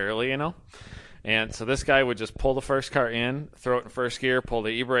just barely, And so this guy would just pull the first car in, throw it in first gear, pull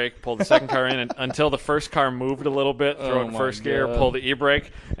the e-brake, pull the second car in, until the first car moved a little bit, throw it in first gear, pull the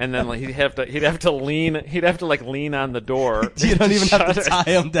e-brake, and then he'd have to lean on the door. You don't even have to tie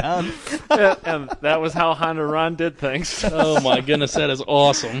him down. And that was how Honda Ron did things. Oh my goodness, that is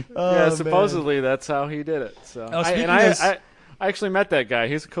awesome. Yeah, supposedly that's how he did it. So I actually met that guy.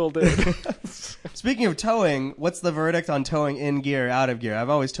 He's a cool dude. Speaking of towing, what's the verdict on towing in gear, out of gear? I've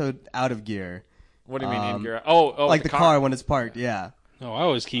always towed out of gear. What do you mean in gear? Oh, like the car when it's parked. Yeah. No, I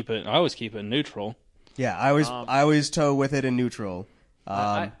always keep it neutral. Yeah, I always tow with it in neutral.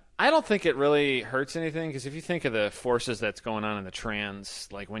 I don't think it really hurts anything, because if you think of the forces that's going on in the trans,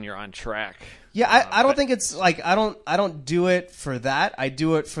 like when you're on track. Yeah, I don't think it's like I don't do it for that. I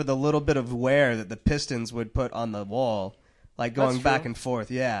do it for the little bit of wear that the pistons would put on the wall, like going back and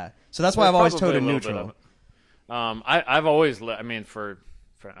forth. Yeah, so that's why I've always towed in neutral. I've always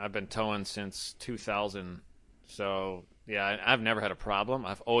I've been towing since 2000, so yeah, I've never had a problem.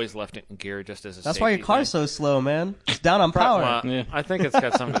 I've always left it in gear just as a That's why your car's so slow, man. It's down on power. Well, I think it's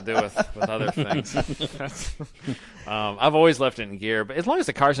got something to do with other things. I've always left it in gear, but as long as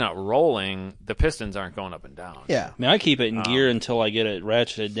the car's not rolling, the pistons aren't going up and down. Yeah. I keep it in gear until I get it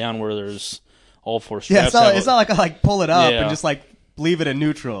ratcheted down where there's all four straps. Yeah, it's not like I pull it up and just leave it in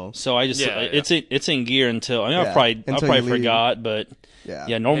neutral. So I just it's in gear until I probably forgot, but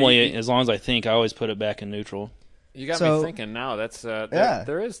normally as long as I think, I always put it back in neutral. You got me thinking now. That's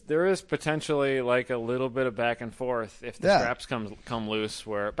there is potentially like a little bit of back and forth if the straps come loose.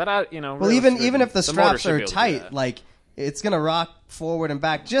 Even if the straps are tight, like it's gonna rock forward and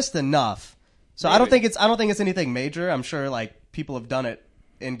back just enough. So maybe. I don't think it's anything major. I'm sure like people have done it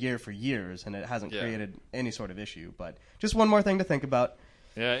in gear for years and it hasn't created any sort of issue. But just one more thing to think about.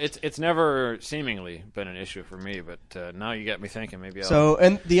 Yeah, it's never seemingly been an issue for me, but now you got me thinking maybe.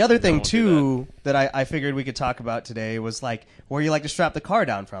 And the other thing too that I figured we could talk about today was like where you like to strap the car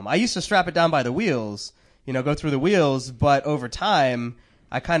down from. I used to strap it down by the wheels, go through the wheels, but over time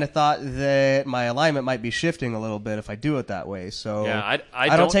I kind of thought that my alignment might be shifting a little bit if I do it that way. So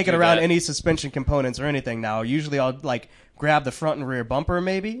I don't take it around any suspension components or anything now. Usually I'll like grab the front and rear bumper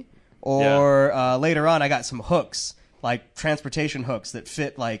maybe, or later on I got some hooks. Like transportation hooks that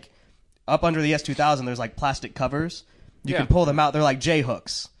fit like up under the S2000. There's like plastic covers. You can pull them out. They're like J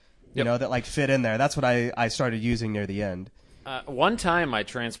hooks, that like fit in there. That's what I started using near the end. One time I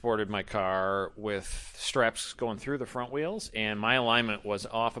transported my car with straps going through the front wheels, and my alignment was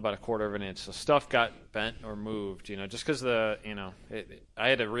off about 1/4 of an inch. So stuff got bent or moved, just because I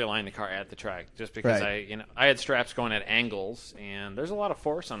had to realign the car at the track just because I had straps going at angles, and there's a lot of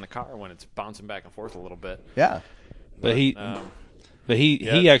force on the car when it's bouncing back and forth a little bit. Yeah. But he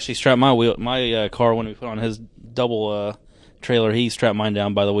actually strapped my car when we put on his double trailer. He strapped mine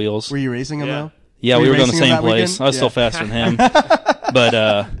down by the wheels. Were you racing him though? Yeah, we were going the same place. Weekend? I was still faster than him. But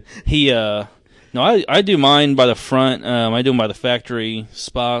I do mine by the front. I do them by the factory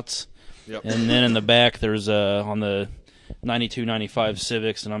spots, and then in the back there's on the 92, 95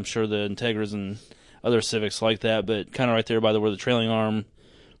 Civics, and I'm sure the Integras and other Civics like that. But kind of right there by where the trailing arm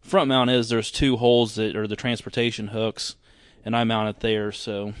front mount is, there's 2 holes that are the transportation hooks, and I mount it there.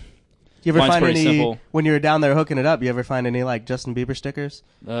 So you ever find any simple. When you were down there hooking it up? You ever find any like Justin Bieber stickers?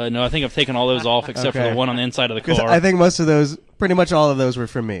 No, I think I've taken all those off except for the one on the inside of the car. I think pretty much all of those were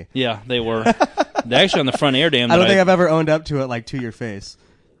from me. Yeah, they were. They're actually on the front air dam. I don't think I've ever owned up to it like to your face.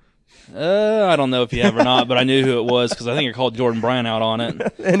 I don't know if you have or not, but I knew who it was because I think I called Jordan Bryan out on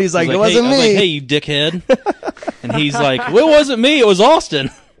it. And he's like, I it was wasn't I was me. like, hey, you dickhead. And he's like, well, it wasn't me. It was Austin.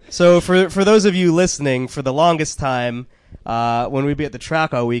 So for those of you listening, for the longest time, when we'd be at the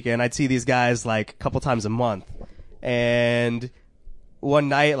track all weekend, I'd see these guys like a couple times a month. And one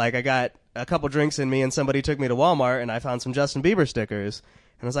night, like I got a couple drinks in me and somebody took me to Walmart and I found some Justin Bieber stickers.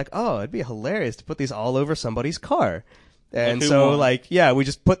 And I was like, oh, it'd be hilarious to put these all over somebody's car. And so, like, yeah, we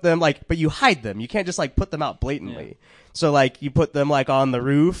just put them, like, but you hide them. You can't just, like, put them out blatantly. Yeah. So, like, you put them, like, on the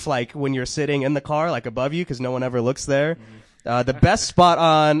roof, like, when you're sitting in the car, like, above you, because no one ever looks there. Mm-hmm. The best spot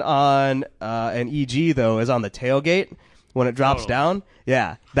on an EG, though, is on the tailgate when it drops down.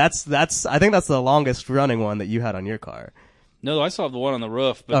 Yeah, that's. I think that's the longest running one that you had on your car. No, I saw the one on the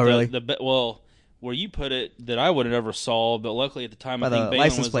roof. But really? Well, where you put it that I would have never saw, but luckily at the time I think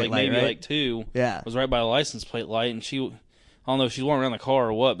Balin was like maybe right? like 2. Yeah. Was right by the license plate light, and she, I don't know if she's walking around the car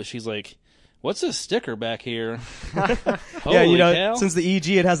or what, but she's like, what's this sticker back here? Yeah, you know, cow. Since the EG,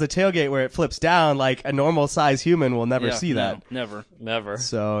 it has the tailgate where it flips down, like a normal size human will never see that. Never.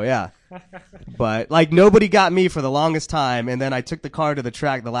 So, yeah. But, like, nobody got me for the longest time, and then I took the car to the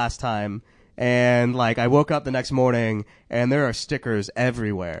track the last time, and, like, I woke up the next morning, and there are stickers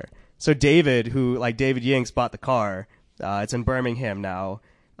everywhere. So David Yanks bought the car. It's in Birmingham now.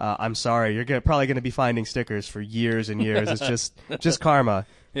 I'm sorry, you're probably going to be finding stickers for years and years. It's just karma.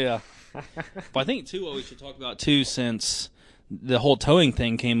 Yeah. But I think, too, what we should talk about, too, since the whole towing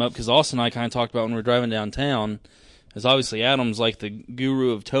thing came up, because Austin and I kind of talked about when we were driving downtown, is obviously Adam's like the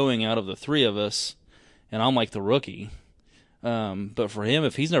guru of towing out of the 3 of us, and I'm like the rookie. But for him,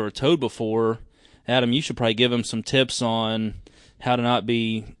 if he's never towed before, Adam, you should probably give him some tips on how to not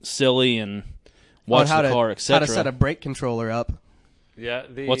be silly and watch the car, etc. How to set a brake controller up. Yeah.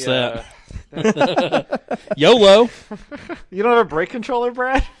 What's that? YOLO. You don't have a brake controller,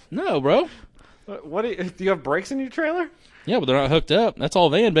 Brad? No, bro. What do you have brakes in your trailer? Yeah, but they're not hooked up. That's all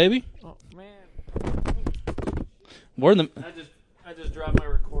van, baby. Oh man. We're in the. I just dropped my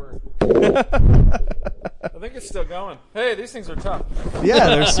recorder. I think it's still going. Hey, these things are tough. Yeah,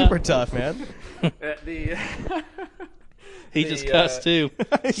 they're super tough, man. He just cussed too.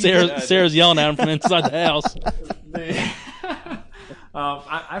 Sarah's yelling at him from inside the house.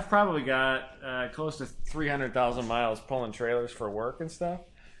 I've probably got close to 300,000 miles pulling trailers for work and stuff.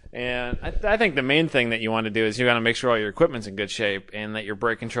 And I think the main thing that you want to do is you got to make sure all your equipment's in good shape and that your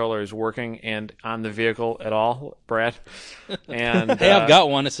brake controller is working and on the vehicle at all, Brad. And hey, I've got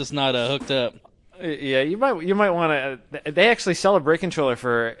one. It's just not hooked up. Yeah, you might want to. They actually sell a brake controller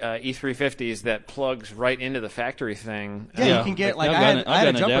for E350s that plugs right into the factory thing. Yeah, you can get I had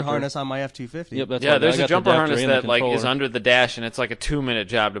a jumper harness on my F250. Yep, that's there's a jumper harness that like is under the dash, and it's like a 2-minute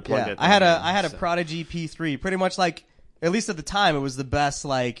job to plug it. I had a Prodigy P3, pretty much like, at least at the time, it was the best,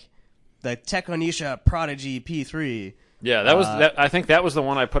 like the Tekonisha Prodigy P3. Yeah, that was. I think that was the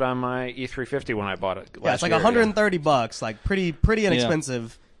one I put on my E350 when I bought it. Yeah, it's like $130, like pretty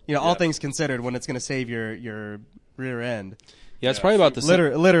inexpensive. You know, all things considered, when it's going to save your rear end. Yeah, it's probably about the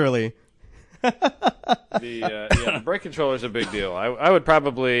literally. The brake controller is a big deal. I would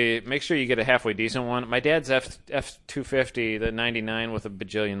probably make sure you get a halfway decent one. My dad's F250, the 99 with a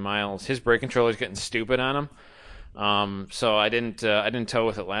bajillion miles, his brake controller's getting stupid on him. So I didn't tow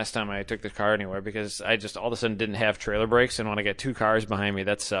with it last time I took the car anywhere because I just all of a sudden didn't have trailer brakes, and when I get 2 cars behind me,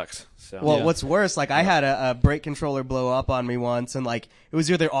 that sucks. So. Well, what's worse, like I had a brake controller blow up on me once, and like it was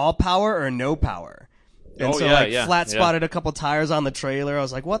either all power or no power. And flat spotted a couple tires on the trailer. I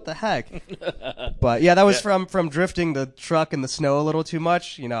was like, what the heck? But yeah, that was from drifting the truck in the snow a little too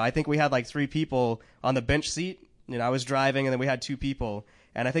much. You know, I think we had like 3 people on the bench seat. You know, I was driving, and then we had 2 people.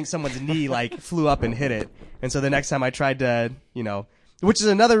 And I think someone's knee like flew up and hit it. And so the next time I tried to, you know, which is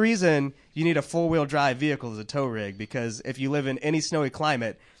another reason you need a 4-wheel drive vehicle as a tow rig, because if you live in any snowy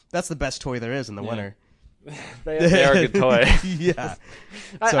climate, that's the best toy there is in the winter. They are a good toy. Yeah.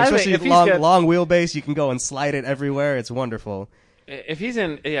 So especially long wheelbase, you can go and slide it everywhere. It's wonderful. If he's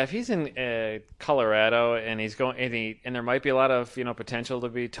in Colorado and he's going and there might be a lot of potential to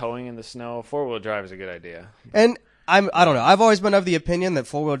be towing in the snow, 4-wheel drive is a good idea. And I don't know. I've always been of the opinion that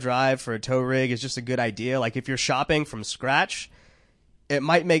 4-wheel drive for a tow rig is just a good idea. Like if you're shopping from scratch, it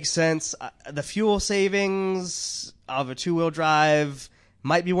might make sense. The fuel savings of a 2-wheel drive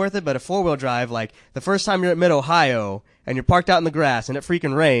might be worth it, but a 4-wheel drive, like the first time you're at Mid-Ohio and you're parked out in the grass and it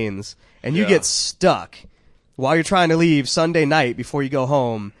freaking rains and you get stuck while you're trying to leave Sunday night before you go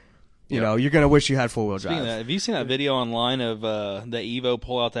home, you know, you're going to wish you had 4-wheel drive. Speaking of that, have you seen that video online of the Evo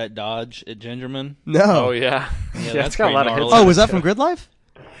pull out that Dodge at Gingerman? No. Oh, yeah. That's got a lot of hits. Oh, was that from Grid Life?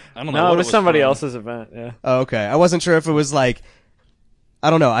 I don't know. No, it was somebody else's event, yeah. Oh, okay. I wasn't sure if it was like I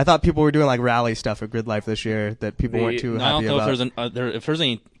don't know. I thought people were doing like rally stuff at Grid Life this year that people weren't too happy about. I don't know if there's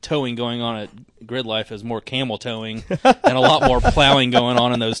any towing going on at Grid Life. There's more camel towing and a lot more plowing going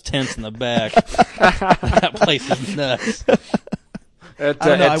on in those tents in the back. That place is nuts.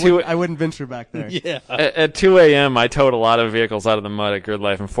 I wouldn't venture back there. Yeah. At 2 a.m., I towed a lot of vehicles out of the mud at Grid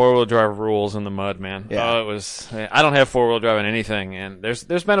Life, and four-wheel drive rules in the mud, man. Yeah. Oh, it was. I don't have four-wheel drive in anything, and there's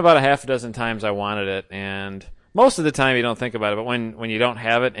been about a half a dozen times I wanted it, and most of the time you don't think about it, but when you don't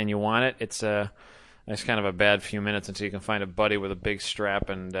have it and you want it, it's kind of a bad few minutes until you can find a buddy with a big strap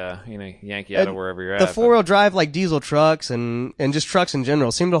and yank you out of wherever you're at. The four-wheel drive like diesel trucks and just trucks in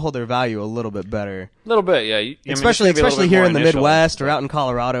general seem to hold their value a little bit better. A little bit, yeah. Especially here in the Midwest or out in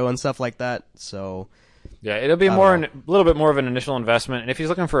Colorado and stuff like that. So yeah, it'll be a little bit more of an initial investment, and if he's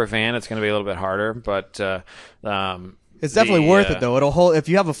looking for a van, it's going to be a little bit harder. But it's definitely worth it though. It'll hold if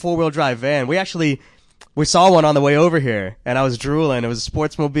you have a four-wheel drive van. We saw one on the way over here, and I was drooling. It was a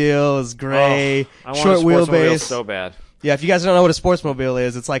Sportsmobile. It was gray, short wheelbase. So bad. Yeah, if you guys don't know what a Sportsmobile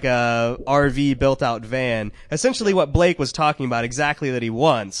is, it's like a RV built-out van. Essentially what Blake was talking about, exactly that he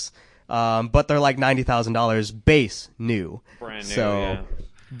wants. But they're like $90,000 base new. Brand new, so, yeah.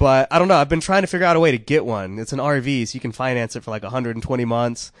 But I don't know. I've been trying to figure out a way to get one. It's an RV, so you can finance it for like 120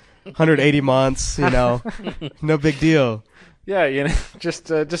 months, 180 months, no big deal. Yeah, just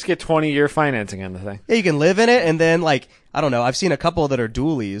get 20-year financing on the thing. Yeah, you can live in it, and then I don't know. I've seen a couple that are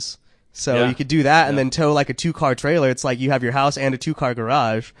dualies, so you could do that, and then tow like a 2-car trailer. It's like you have your house and a 2-car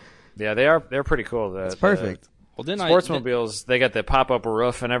garage. Yeah, they're pretty cool. It's perfect. Sportsmobiles, they got the pop-up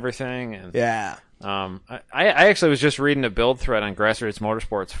roof and everything. And, yeah. I actually was just reading a build thread on Grassroots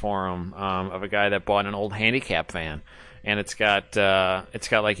Motorsports forum of a guy that bought an old handicap van, and it's got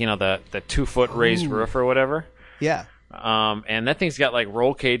like the 2-foot raised roof or whatever. Yeah. And that thing's got like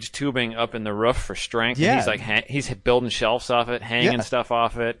roll cage tubing up in the roof for strength. Yeah. And he's building shelves off it, hanging stuff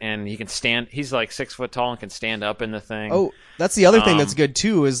off it, and he can stand. He's like 6 foot tall and can stand up in the thing. Oh, that's the other thing that's good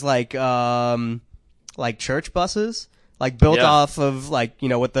too is like church buses, like built off of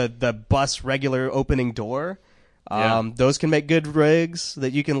with the bus regular opening door. Those can make good rigs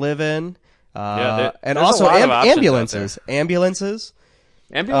that you can live in. And also ambulances.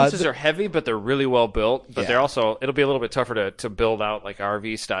 Ambulances are heavy, but they're really well built. But they're also it'll be a little bit tougher to build out like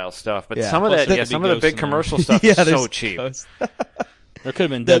RV style stuff. But some of the big commercial stuff is so cheap. There could have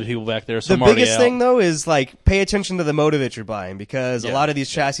been dead people back there. So the biggest thing though is pay attention to the motor that you're buying, because a lot of these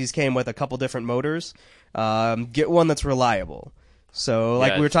chassis came with a couple different motors. Get one that's reliable. So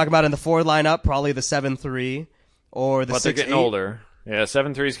we were talking about in the Ford lineup, probably the 7.3 or the 6.8. But they're getting older. Yeah,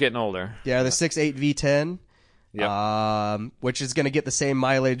 7.3's getting older. Yeah, the 6.8 V10. Yep. Which is going to get the same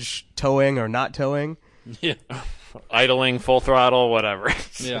mileage towing or not towing. Yeah. Idling, full throttle, whatever.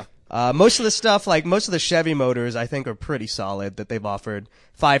 Yeah. Most of the stuff, most of the Chevy motors, I think are pretty solid that they've offered.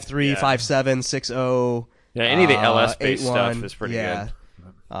 5.3, 5.7, 6.0. Yeah, any of the LS-based stuff is pretty good.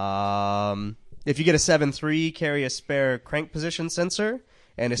 If you get a 7.3, carry a spare crank position sensor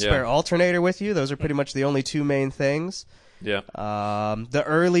and a spare alternator with you. Those are pretty much the only two main things. Yeah. The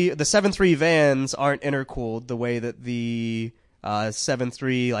 7.3 vans aren't intercooled the way that the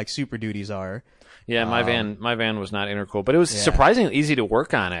 7.3 Super Duties are. Yeah, my van was not intercooled, but it was surprisingly easy to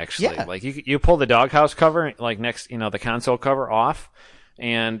work on actually. Yeah. Like you pull the doghouse cover next, the console cover off,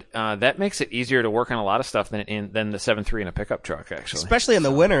 and that makes it easier to work on a lot of stuff than the 7.3 in a pickup truck actually. Especially in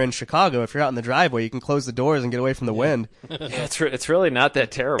the winter in Chicago, if you're out in the driveway, you can close the doors and get away from the wind. Yeah, it's really not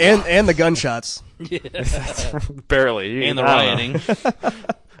that terrible. And the gunshots. Barely. And the rioting.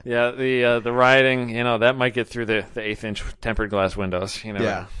 Yeah, the rioting, that might get through the 1/8-inch tempered glass windows.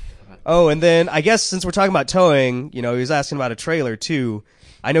 Yeah. Oh, and then I guess since we're talking about towing, he was asking about a trailer too.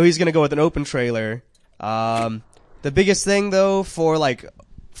 I know he's going to go with an open trailer. The biggest thing though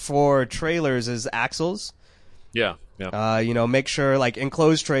for trailers is axles. Yeah. Yeah. Make sure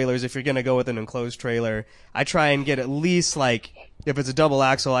enclosed trailers, if you're going to go with an enclosed trailer, I try and get at least if it's a double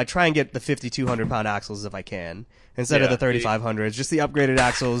axle, I try and get the 5,200 pound axles if I can, instead of the 3,500s. Just the upgraded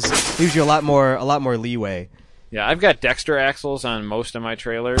axles gives you a lot more leeway. Yeah, I've got Dexter axles on most of my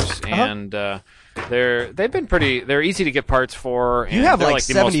trailers, and they've been they're easy to get parts for. And you have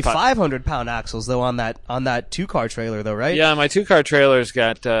 7,500 pound axles though on that 2-car trailer though, right? Yeah, my 2-car trailer's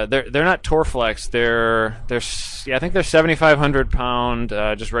got they're not Torflex. I think they're 7,500 pound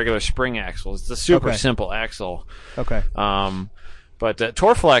just regular spring axles. It's a super simple axle. Okay. But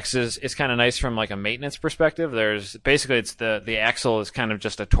Torflex is kind of nice from like a maintenance perspective. There's basically it's the axle is kind of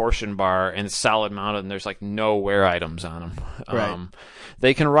just a torsion bar and it's solid mounted, and there's like no wear items on them. Right.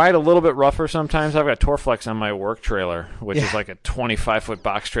 They can ride a little bit rougher sometimes. I've got Torflex on my work trailer, which is like a 25-foot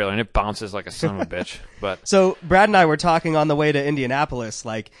box trailer, and it bounces like a son of a bitch. But so Brad and I were talking on the way to Indianapolis.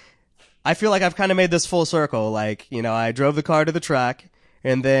 Like, I feel like I've kind of made this full circle. Like, you know, I drove the car to the track,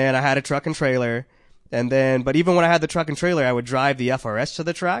 and then I had a truck and trailer. But even when I had the truck and trailer, I would drive the FRS to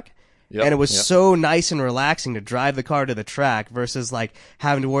the track. Yep, and it was so nice and relaxing to drive the car to the track versus like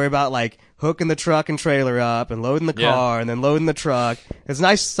having to worry about like hooking the truck and trailer up and loading the car and then loading the truck. It's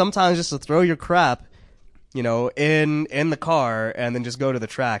nice sometimes just to throw your crap, you know, in the car and then just go to the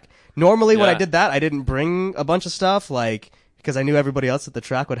track. Normally when I did that, I didn't bring a bunch of stuff like because I knew everybody else at the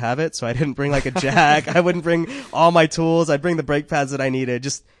track would have it. So I didn't bring like a jack. I wouldn't bring all my tools. I'd bring the brake pads that I needed.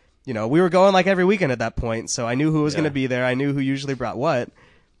 Just, you know, we were going like every weekend at that point, so I knew who was going to be there. I knew who usually brought what.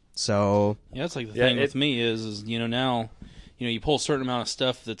 So yeah, that's like the thing with me is you know now, you know you pull a certain amount of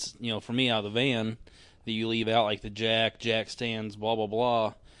stuff that's you know for me out of the van that you leave out like the jack stands, blah blah blah.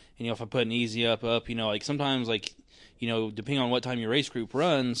 And you know if I put an easy up, you know like sometimes like you know depending on what time your race group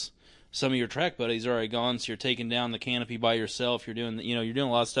runs, some of your track buddies are already gone, so you're taking down the canopy by yourself. You're doing you're doing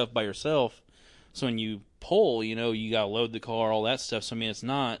a lot of stuff by yourself. So when you pull, you know, you got to load the car, all that stuff. So, I mean, it's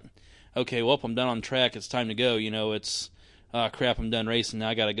not, okay, well, I'm done on track, it's time to go. You know, it's, crap, I'm done racing, now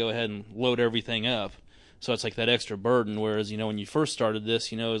I got to go ahead and load everything up. So it's like that extra burden, whereas, you know, when you first started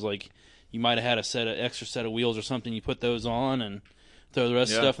this, you know, it was like you might have had extra set of wheels or something, you put those on and throw the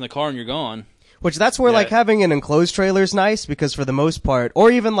rest of the stuff in the car and you're gone. Which that's where like having an enclosed trailer is nice because for the most part,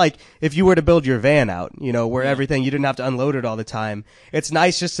 or even like if you were to build your van out, you know, where everything, you didn't have to unload it all the time. It's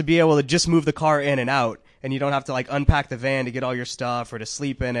nice just to be able to just move the car in and out and you don't have to like unpack the van to get all your stuff or to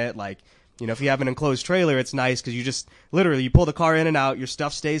sleep in it. Like, you know, if you have an enclosed trailer, it's nice because you just literally, you pull the car in and out, your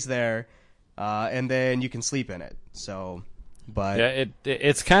stuff stays there, and then you can sleep in it. So, but yeah,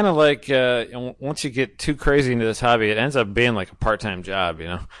 it's kind of like once you get too crazy into this hobby, it ends up being like a part-time job, you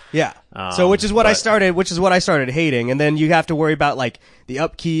know. Yeah. So which is what I started hating, and then you have to worry about like the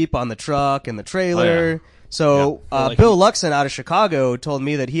upkeep on the truck and the trailer. Oh, yeah. So Bill Luxon out of Chicago told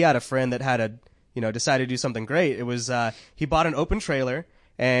me that he had a friend that had decided to do something great. It was he bought an open trailer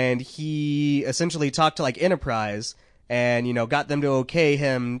and he essentially talked to like Enterprise and you know got them to okay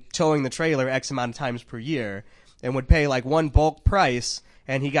him towing the trailer X amount of times per year. And would pay like one bulk price,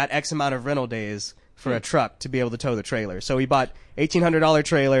 and he got X amount of rental days for a truck to be able to tow the trailer. So he bought $1,800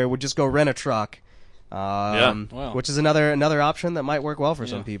 trailer, would just go rent a truck, which is another option that might work well for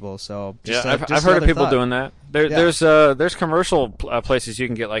some people. So just, I've heard of people doing that. There's commercial places you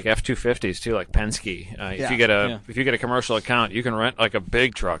can get like F-250s too, like Penske. If you get a commercial account, you can rent like a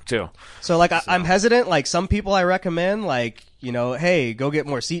big truck too. So like I'm hesitant. Like some people I recommend like. You know, hey, go get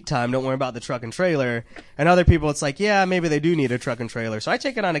more seat time. Don't worry about the truck and trailer. And other people, it's like, yeah, maybe they do need a truck and trailer. So I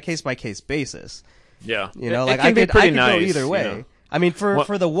take it on a case-by-case basis. Yeah. You know, I could go either way. You know? I mean,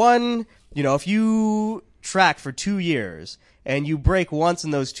 for the one, you know, if you track for 2 years and you break once in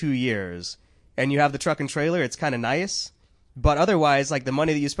those 2 years and you have the truck and trailer, it's kind of nice. But otherwise, like the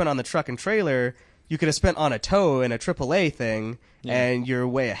money that you spent on the truck and trailer, you could have spent on a tow and a AAA thing, and you're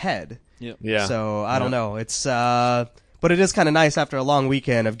way ahead. Yep. Yeah. So I don't know. It's but it is kind of nice after a long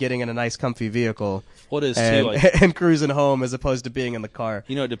weekend of getting in a nice, comfy vehicle. What is and, too like and cruising home as opposed to being in the car.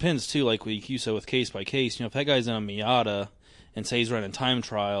 You know, it depends too. Like you said with case by case. You know, if that guy's in a Miata and say he's running time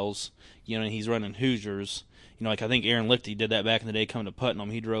trials, you know, and he's running Hoosiers. You know, like I think Aaron Lichty did that back in the day coming to Putnam.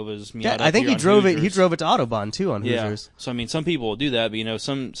 He drove his Miata. Yeah, I think he drove Hoosiers. it. He drove it to Autobahn too on Hoosiers. Yeah. So I mean, some people will do that, but you know,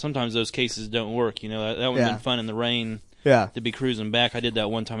 sometimes those cases don't work. You know, that would have been fun in the rain. Yeah. To be cruising back. I did that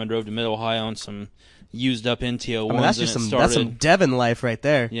one time. I drove to Mid Ohio on some used up NTO ones. That's just that's some Devon life right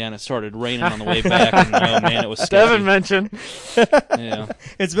there. Yeah, and it started raining on the way back. And, oh man, it was sketchy. Devon mention. Yeah.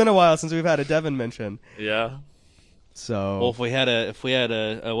 It's been a while since we've had a Devon mention. Yeah. So. Well, if we had a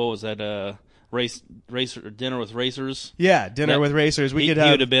what was that? Racer dinner with racers. Yeah, dinner with racers. He would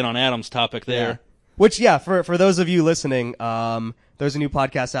have been on Adam's topic there. Yeah. Which, for those of you listening, there's a new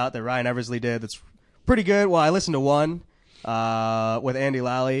podcast out that Ryan Eversley did that's pretty good. Well, I listened to one with Andy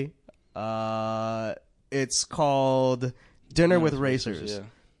Lally. It's called Dinner with Racers. Yeah.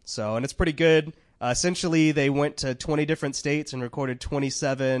 So, and it's pretty good. Essentially, they went to 20 different states and recorded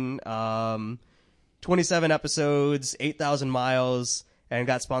 27 episodes, 8,000 miles, and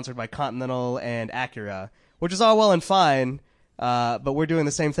got sponsored by Continental and Acura, which is all well and fine. but we're doing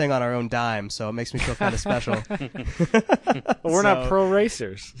the same thing on our own dime, so it makes me feel kind of special. We're not pro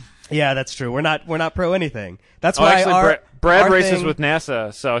racers. Yeah, that's true. We're not pro anything. That's Oh, why actually, Brad our races thing- with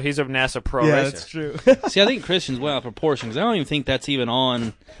NASA, so he's a NASA pro Yeah, racer. that's true. See, I think Christian's way out of proportion because I don't even think that's even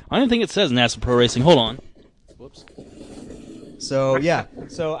on. I don't even think it says NASA Pro Racing. Hold on. Whoops. So yeah,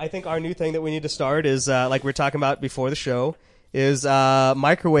 so I think our new thing that we need to start is like we were talking about before the show is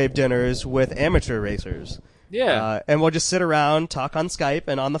microwave dinners with amateur racers. Yeah. And we'll just sit around, talk on Skype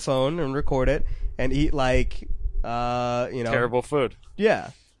and on the phone and record it and eat like Terrible food.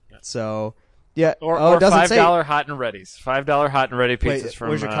 Yeah. So yeah. Or it doesn't $5 say. hot and readies. $5 hot and ready pizzas Wait, from.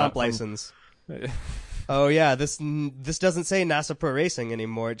 where's your comp from- license? Oh yeah, this doesn't say NASA Pro Racing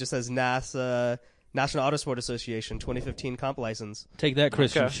anymore. It just says NASA National Autosport Association 2015 comp license. Take that,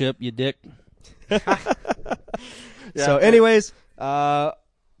 Christian Okay. Ship, you dick. So, anyways, I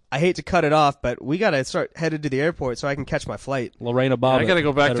hate to cut it off, but we gotta start headed to the airport so I can catch my flight. Lorena Bob. I got to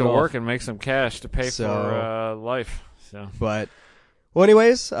go back to work and make some cash to pay So- for life. So. But, well,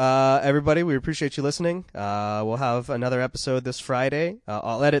 anyways, everybody, we appreciate you listening. We'll have another episode this Friday.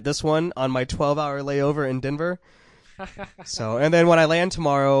 I'll edit this one on my 12-hour layover in Denver. So, and then when I land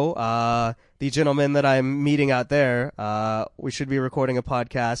tomorrow, the gentleman that I'm meeting out there, we should be recording a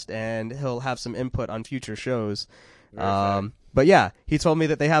podcast, and he'll have some input on future shows. But yeah, he told me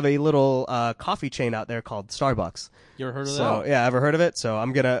that they have a little coffee chain out there called Starbucks. You ever heard of So that? yeah, ever heard of it? So I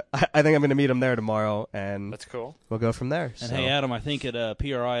think I'm gonna meet him there tomorrow, and That's cool. we'll go from there. And So. hey, Adam, I think at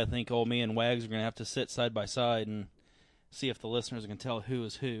PRI, I think old me and Wags are going to have to sit side by side and see if the listeners can tell who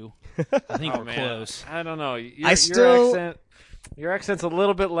is who. I think we're close. I don't know. Your accent's a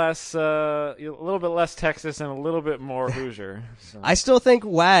little bit less, Texas and a little bit more Hoosier. So. I still think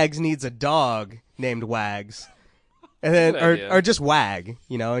Wags needs a dog named Wags, and then Good idea. or just Wag,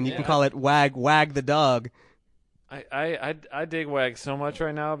 and you can call it Wag the dog. I dig Wag so much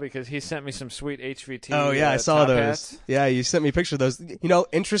right now because he sent me some sweet HVT. Oh yeah, I saw top those. hats. Yeah, you sent me a picture of those.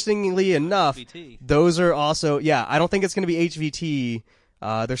 Interestingly enough, HVT. those are also I don't think it's going to be HVT.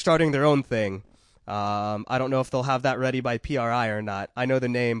 They're starting their own thing. I don't know if they'll have that ready by PRI or not. I know the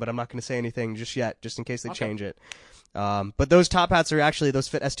name, but I'm not going to say anything just yet, just in case they change it. But those top hats are actually those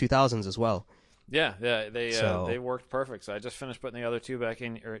fit S2000s as well. Yeah, they worked perfect. So I just finished putting the other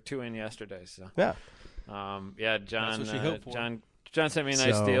two in yesterday. So Yeah. John. That's what she hoped for. John sent me a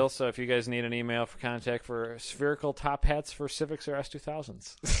nice So- deal. So if you guys need an email for contact for spherical top hats for Civics or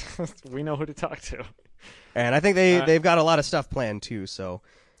S2000s, we know who to talk to. And I think they've got a lot of stuff planned too. So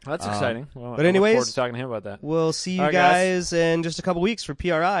That's exciting. Well, but I anyways- look forward to talking to him about that. we'll see you All right, guys. guys in just a couple weeks for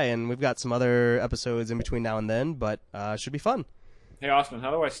PRI, and we've got some other episodes in between now and then. But should be fun. Hey, Austin, how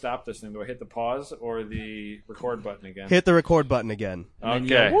do I stop this thing? Do I hit the pause or the record button again? Hit the record button again,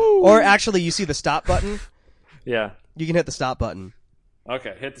 Okay. or actually, you see the stop button. Yeah. You can hit the stop button.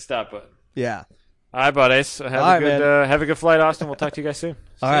 Okay. Hit the stop button. Yeah. All right, buddies. So All right, man. have a good flight, Austin. We'll talk to you guys soon.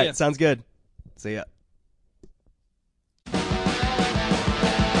 All right. ya. Sounds good. See ya.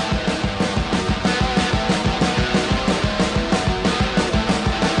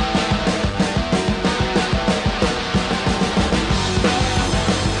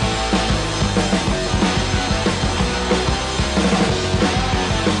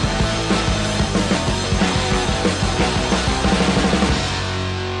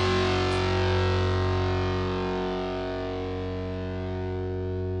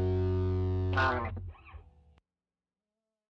 Wow.